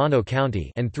in Solano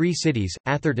County, and 3 cities,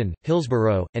 Atherton,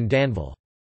 Hillsborough, and Danville.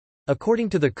 According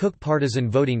to the Cook Partisan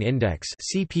Voting Index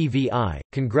 (CPVI),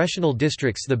 congressional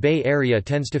districts the Bay Area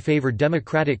tends to favor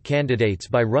Democratic candidates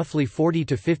by roughly 40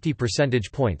 to 50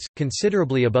 percentage points,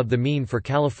 considerably above the mean for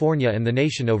California and the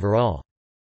nation overall.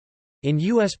 In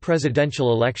U.S.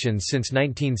 presidential elections since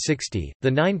 1960, the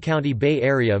 9-county Bay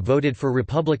Area voted for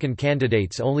Republican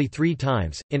candidates only 3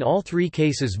 times, in all 3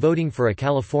 cases voting for a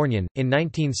Californian, in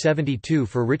 1972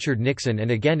 for Richard Nixon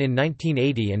and again in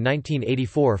 1980 and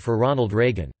 1984 for Ronald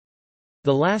Reagan.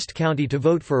 The last county to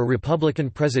vote for a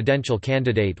Republican presidential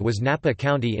candidate was Napa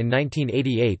County in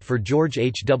 1988 for George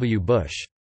H. W. Bush.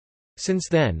 Since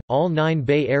then, all 9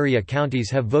 Bay Area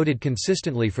counties have voted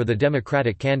consistently for the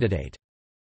Democratic candidate.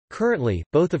 Currently,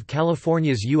 both of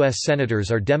California's U.S. senators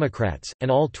are Democrats,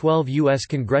 and all 12 U.S.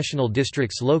 congressional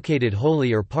districts located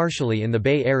wholly or partially in the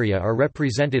Bay Area are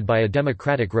represented by a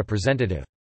Democratic representative.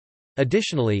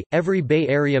 Additionally, every Bay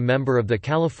Area member of the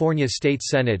California State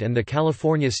Senate and the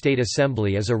California State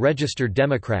Assembly is a registered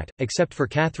Democrat, except for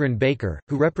Catherine Baker,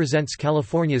 who represents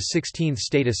California's 16th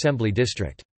State Assembly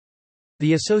district.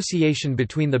 The association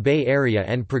between the Bay Area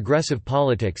and progressive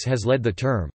politics has led the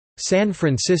term, San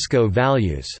Francisco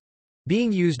values,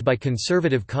 being used by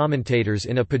conservative commentators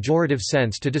in a pejorative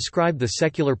sense to describe the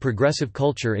secular progressive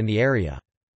culture in the area.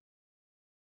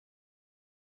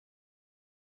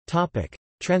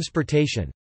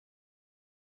 Transportation.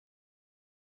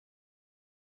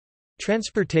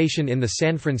 Transportation in the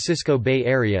San Francisco Bay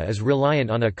Area is reliant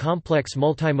on a complex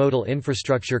multimodal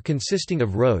infrastructure consisting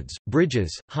of roads,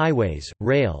 bridges, highways,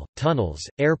 rail, tunnels,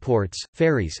 airports,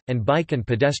 ferries, and bike and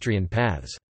pedestrian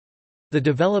paths. The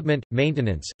development,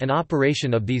 maintenance, and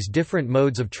operation of these different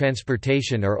modes of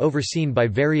transportation are overseen by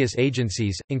various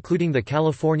agencies, including the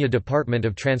California Department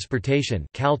of Transportation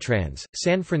 (Caltrans),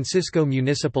 San Francisco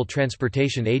Municipal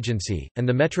Transportation Agency, and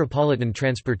the Metropolitan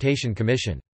Transportation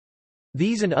Commission.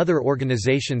 These and other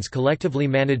organizations collectively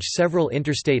manage several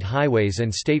interstate highways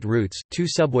and state routes, 2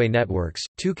 subway networks,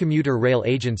 2 commuter rail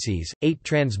agencies, 8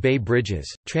 Trans-Bay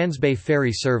bridges, Trans-Bay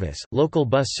ferry service, local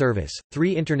bus service,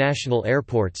 3 international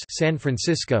airports San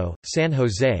Francisco, San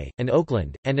Jose, and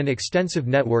Oakland, and an extensive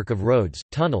network of roads,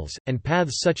 tunnels, and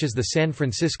paths such as the San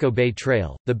Francisco Bay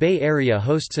Trail. The Bay Area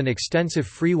hosts an extensive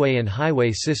freeway and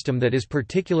highway system that is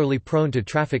particularly prone to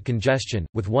traffic congestion,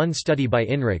 with one study by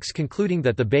INRIX concluding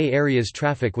that the Bay Area's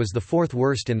traffic was the 4th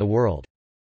worst in the world.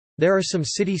 There are some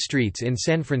city streets in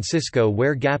San Francisco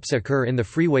where gaps occur in the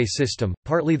freeway system,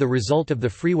 partly the result of the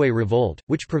freeway revolt,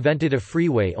 which prevented a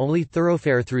freeway-only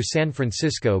thoroughfare through San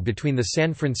Francisco between the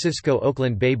San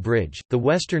Francisco-Oakland Bay Bridge, the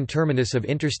western terminus of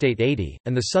Interstate 80,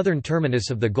 and the southern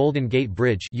terminus of the Golden Gate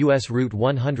Bridge, U.S. Route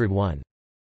 101.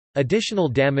 Additional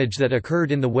damage that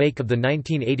occurred in the wake of the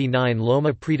 1989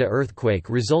 Loma Prieta earthquake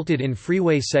resulted in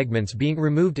freeway segments being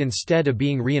removed instead of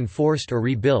being reinforced or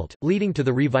rebuilt, leading to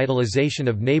the revitalization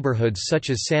of neighborhoods such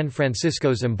as San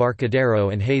Francisco's Embarcadero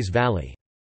and Hayes Valley.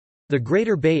 The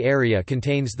Greater Bay Area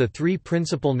contains the 3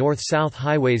 principal north-south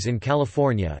highways in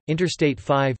California, Interstate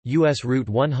 5, U.S. Route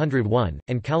 101,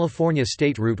 and California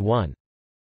State Route 1.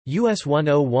 US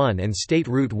 101 and State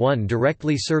Route 1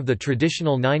 directly serve the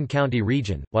traditional 9-county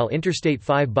region, while Interstate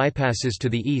 5 bypasses to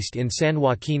the east in San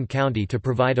Joaquin County to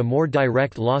provide a more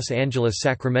direct Los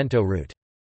Angeles-Sacramento route.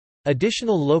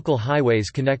 Additional local highways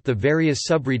connect the various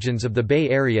subregions of the Bay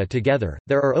Area together.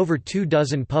 There are over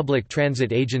 24 public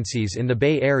transit agencies in the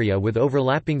Bay Area with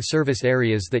overlapping service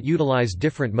areas that utilize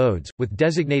different modes, with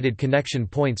designated connection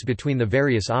points between the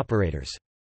various operators.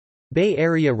 Bay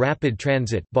Area Rapid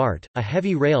Transit (BART), a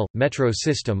heavy rail, metro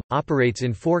system, operates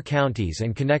in 4 counties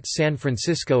and connects San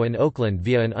Francisco and Oakland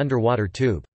via an underwater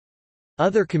tube.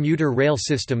 Other commuter rail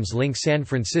systems link San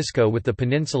Francisco with the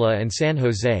peninsula and San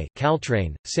Jose,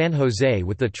 Caltrain, San Jose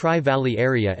with the Tri-Valley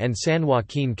area and San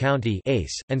Joaquin County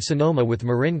 (ACE), and Sonoma with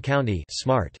Marin County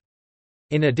 (SMART).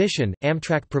 In addition,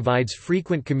 Amtrak provides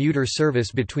frequent commuter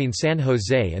service between San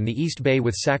Jose and the East Bay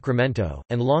with Sacramento,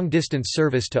 and long-distance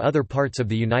service to other parts of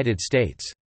the United States.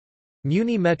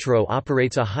 Muni Metro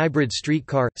operates a hybrid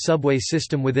streetcar, subway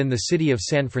system within the city of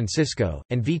San Francisco,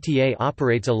 and VTA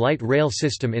operates a light rail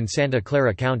system in Santa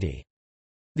Clara County.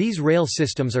 These rail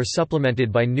systems are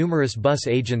supplemented by numerous bus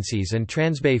agencies and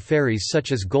Trans-Bay ferries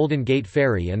such as Golden Gate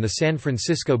Ferry and the San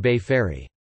Francisco Bay Ferry.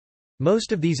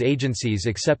 Most of these agencies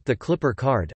accept the Clipper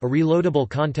card, a reloadable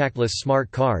contactless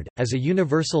smart card, as a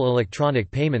universal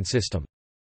electronic payment system.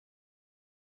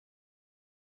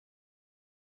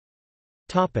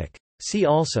 See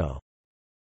also: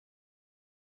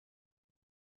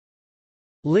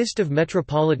 List of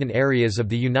metropolitan areas of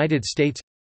the United States,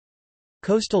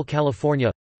 Coastal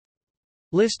California,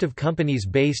 List of companies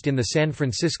based in the San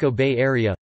Francisco Bay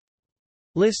Area,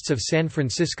 Lists of San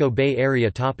Francisco Bay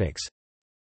Area topics,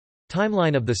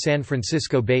 Timeline of the San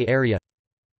Francisco Bay Area.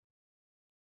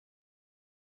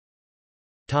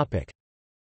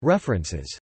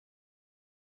 References.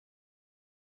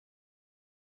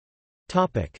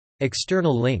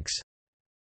 External links.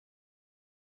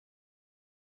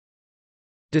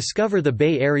 Discover the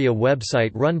Bay Area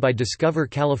website run by Discover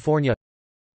California.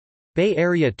 Bay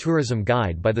Area Tourism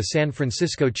Guide by the San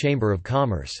Francisco Chamber of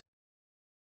Commerce.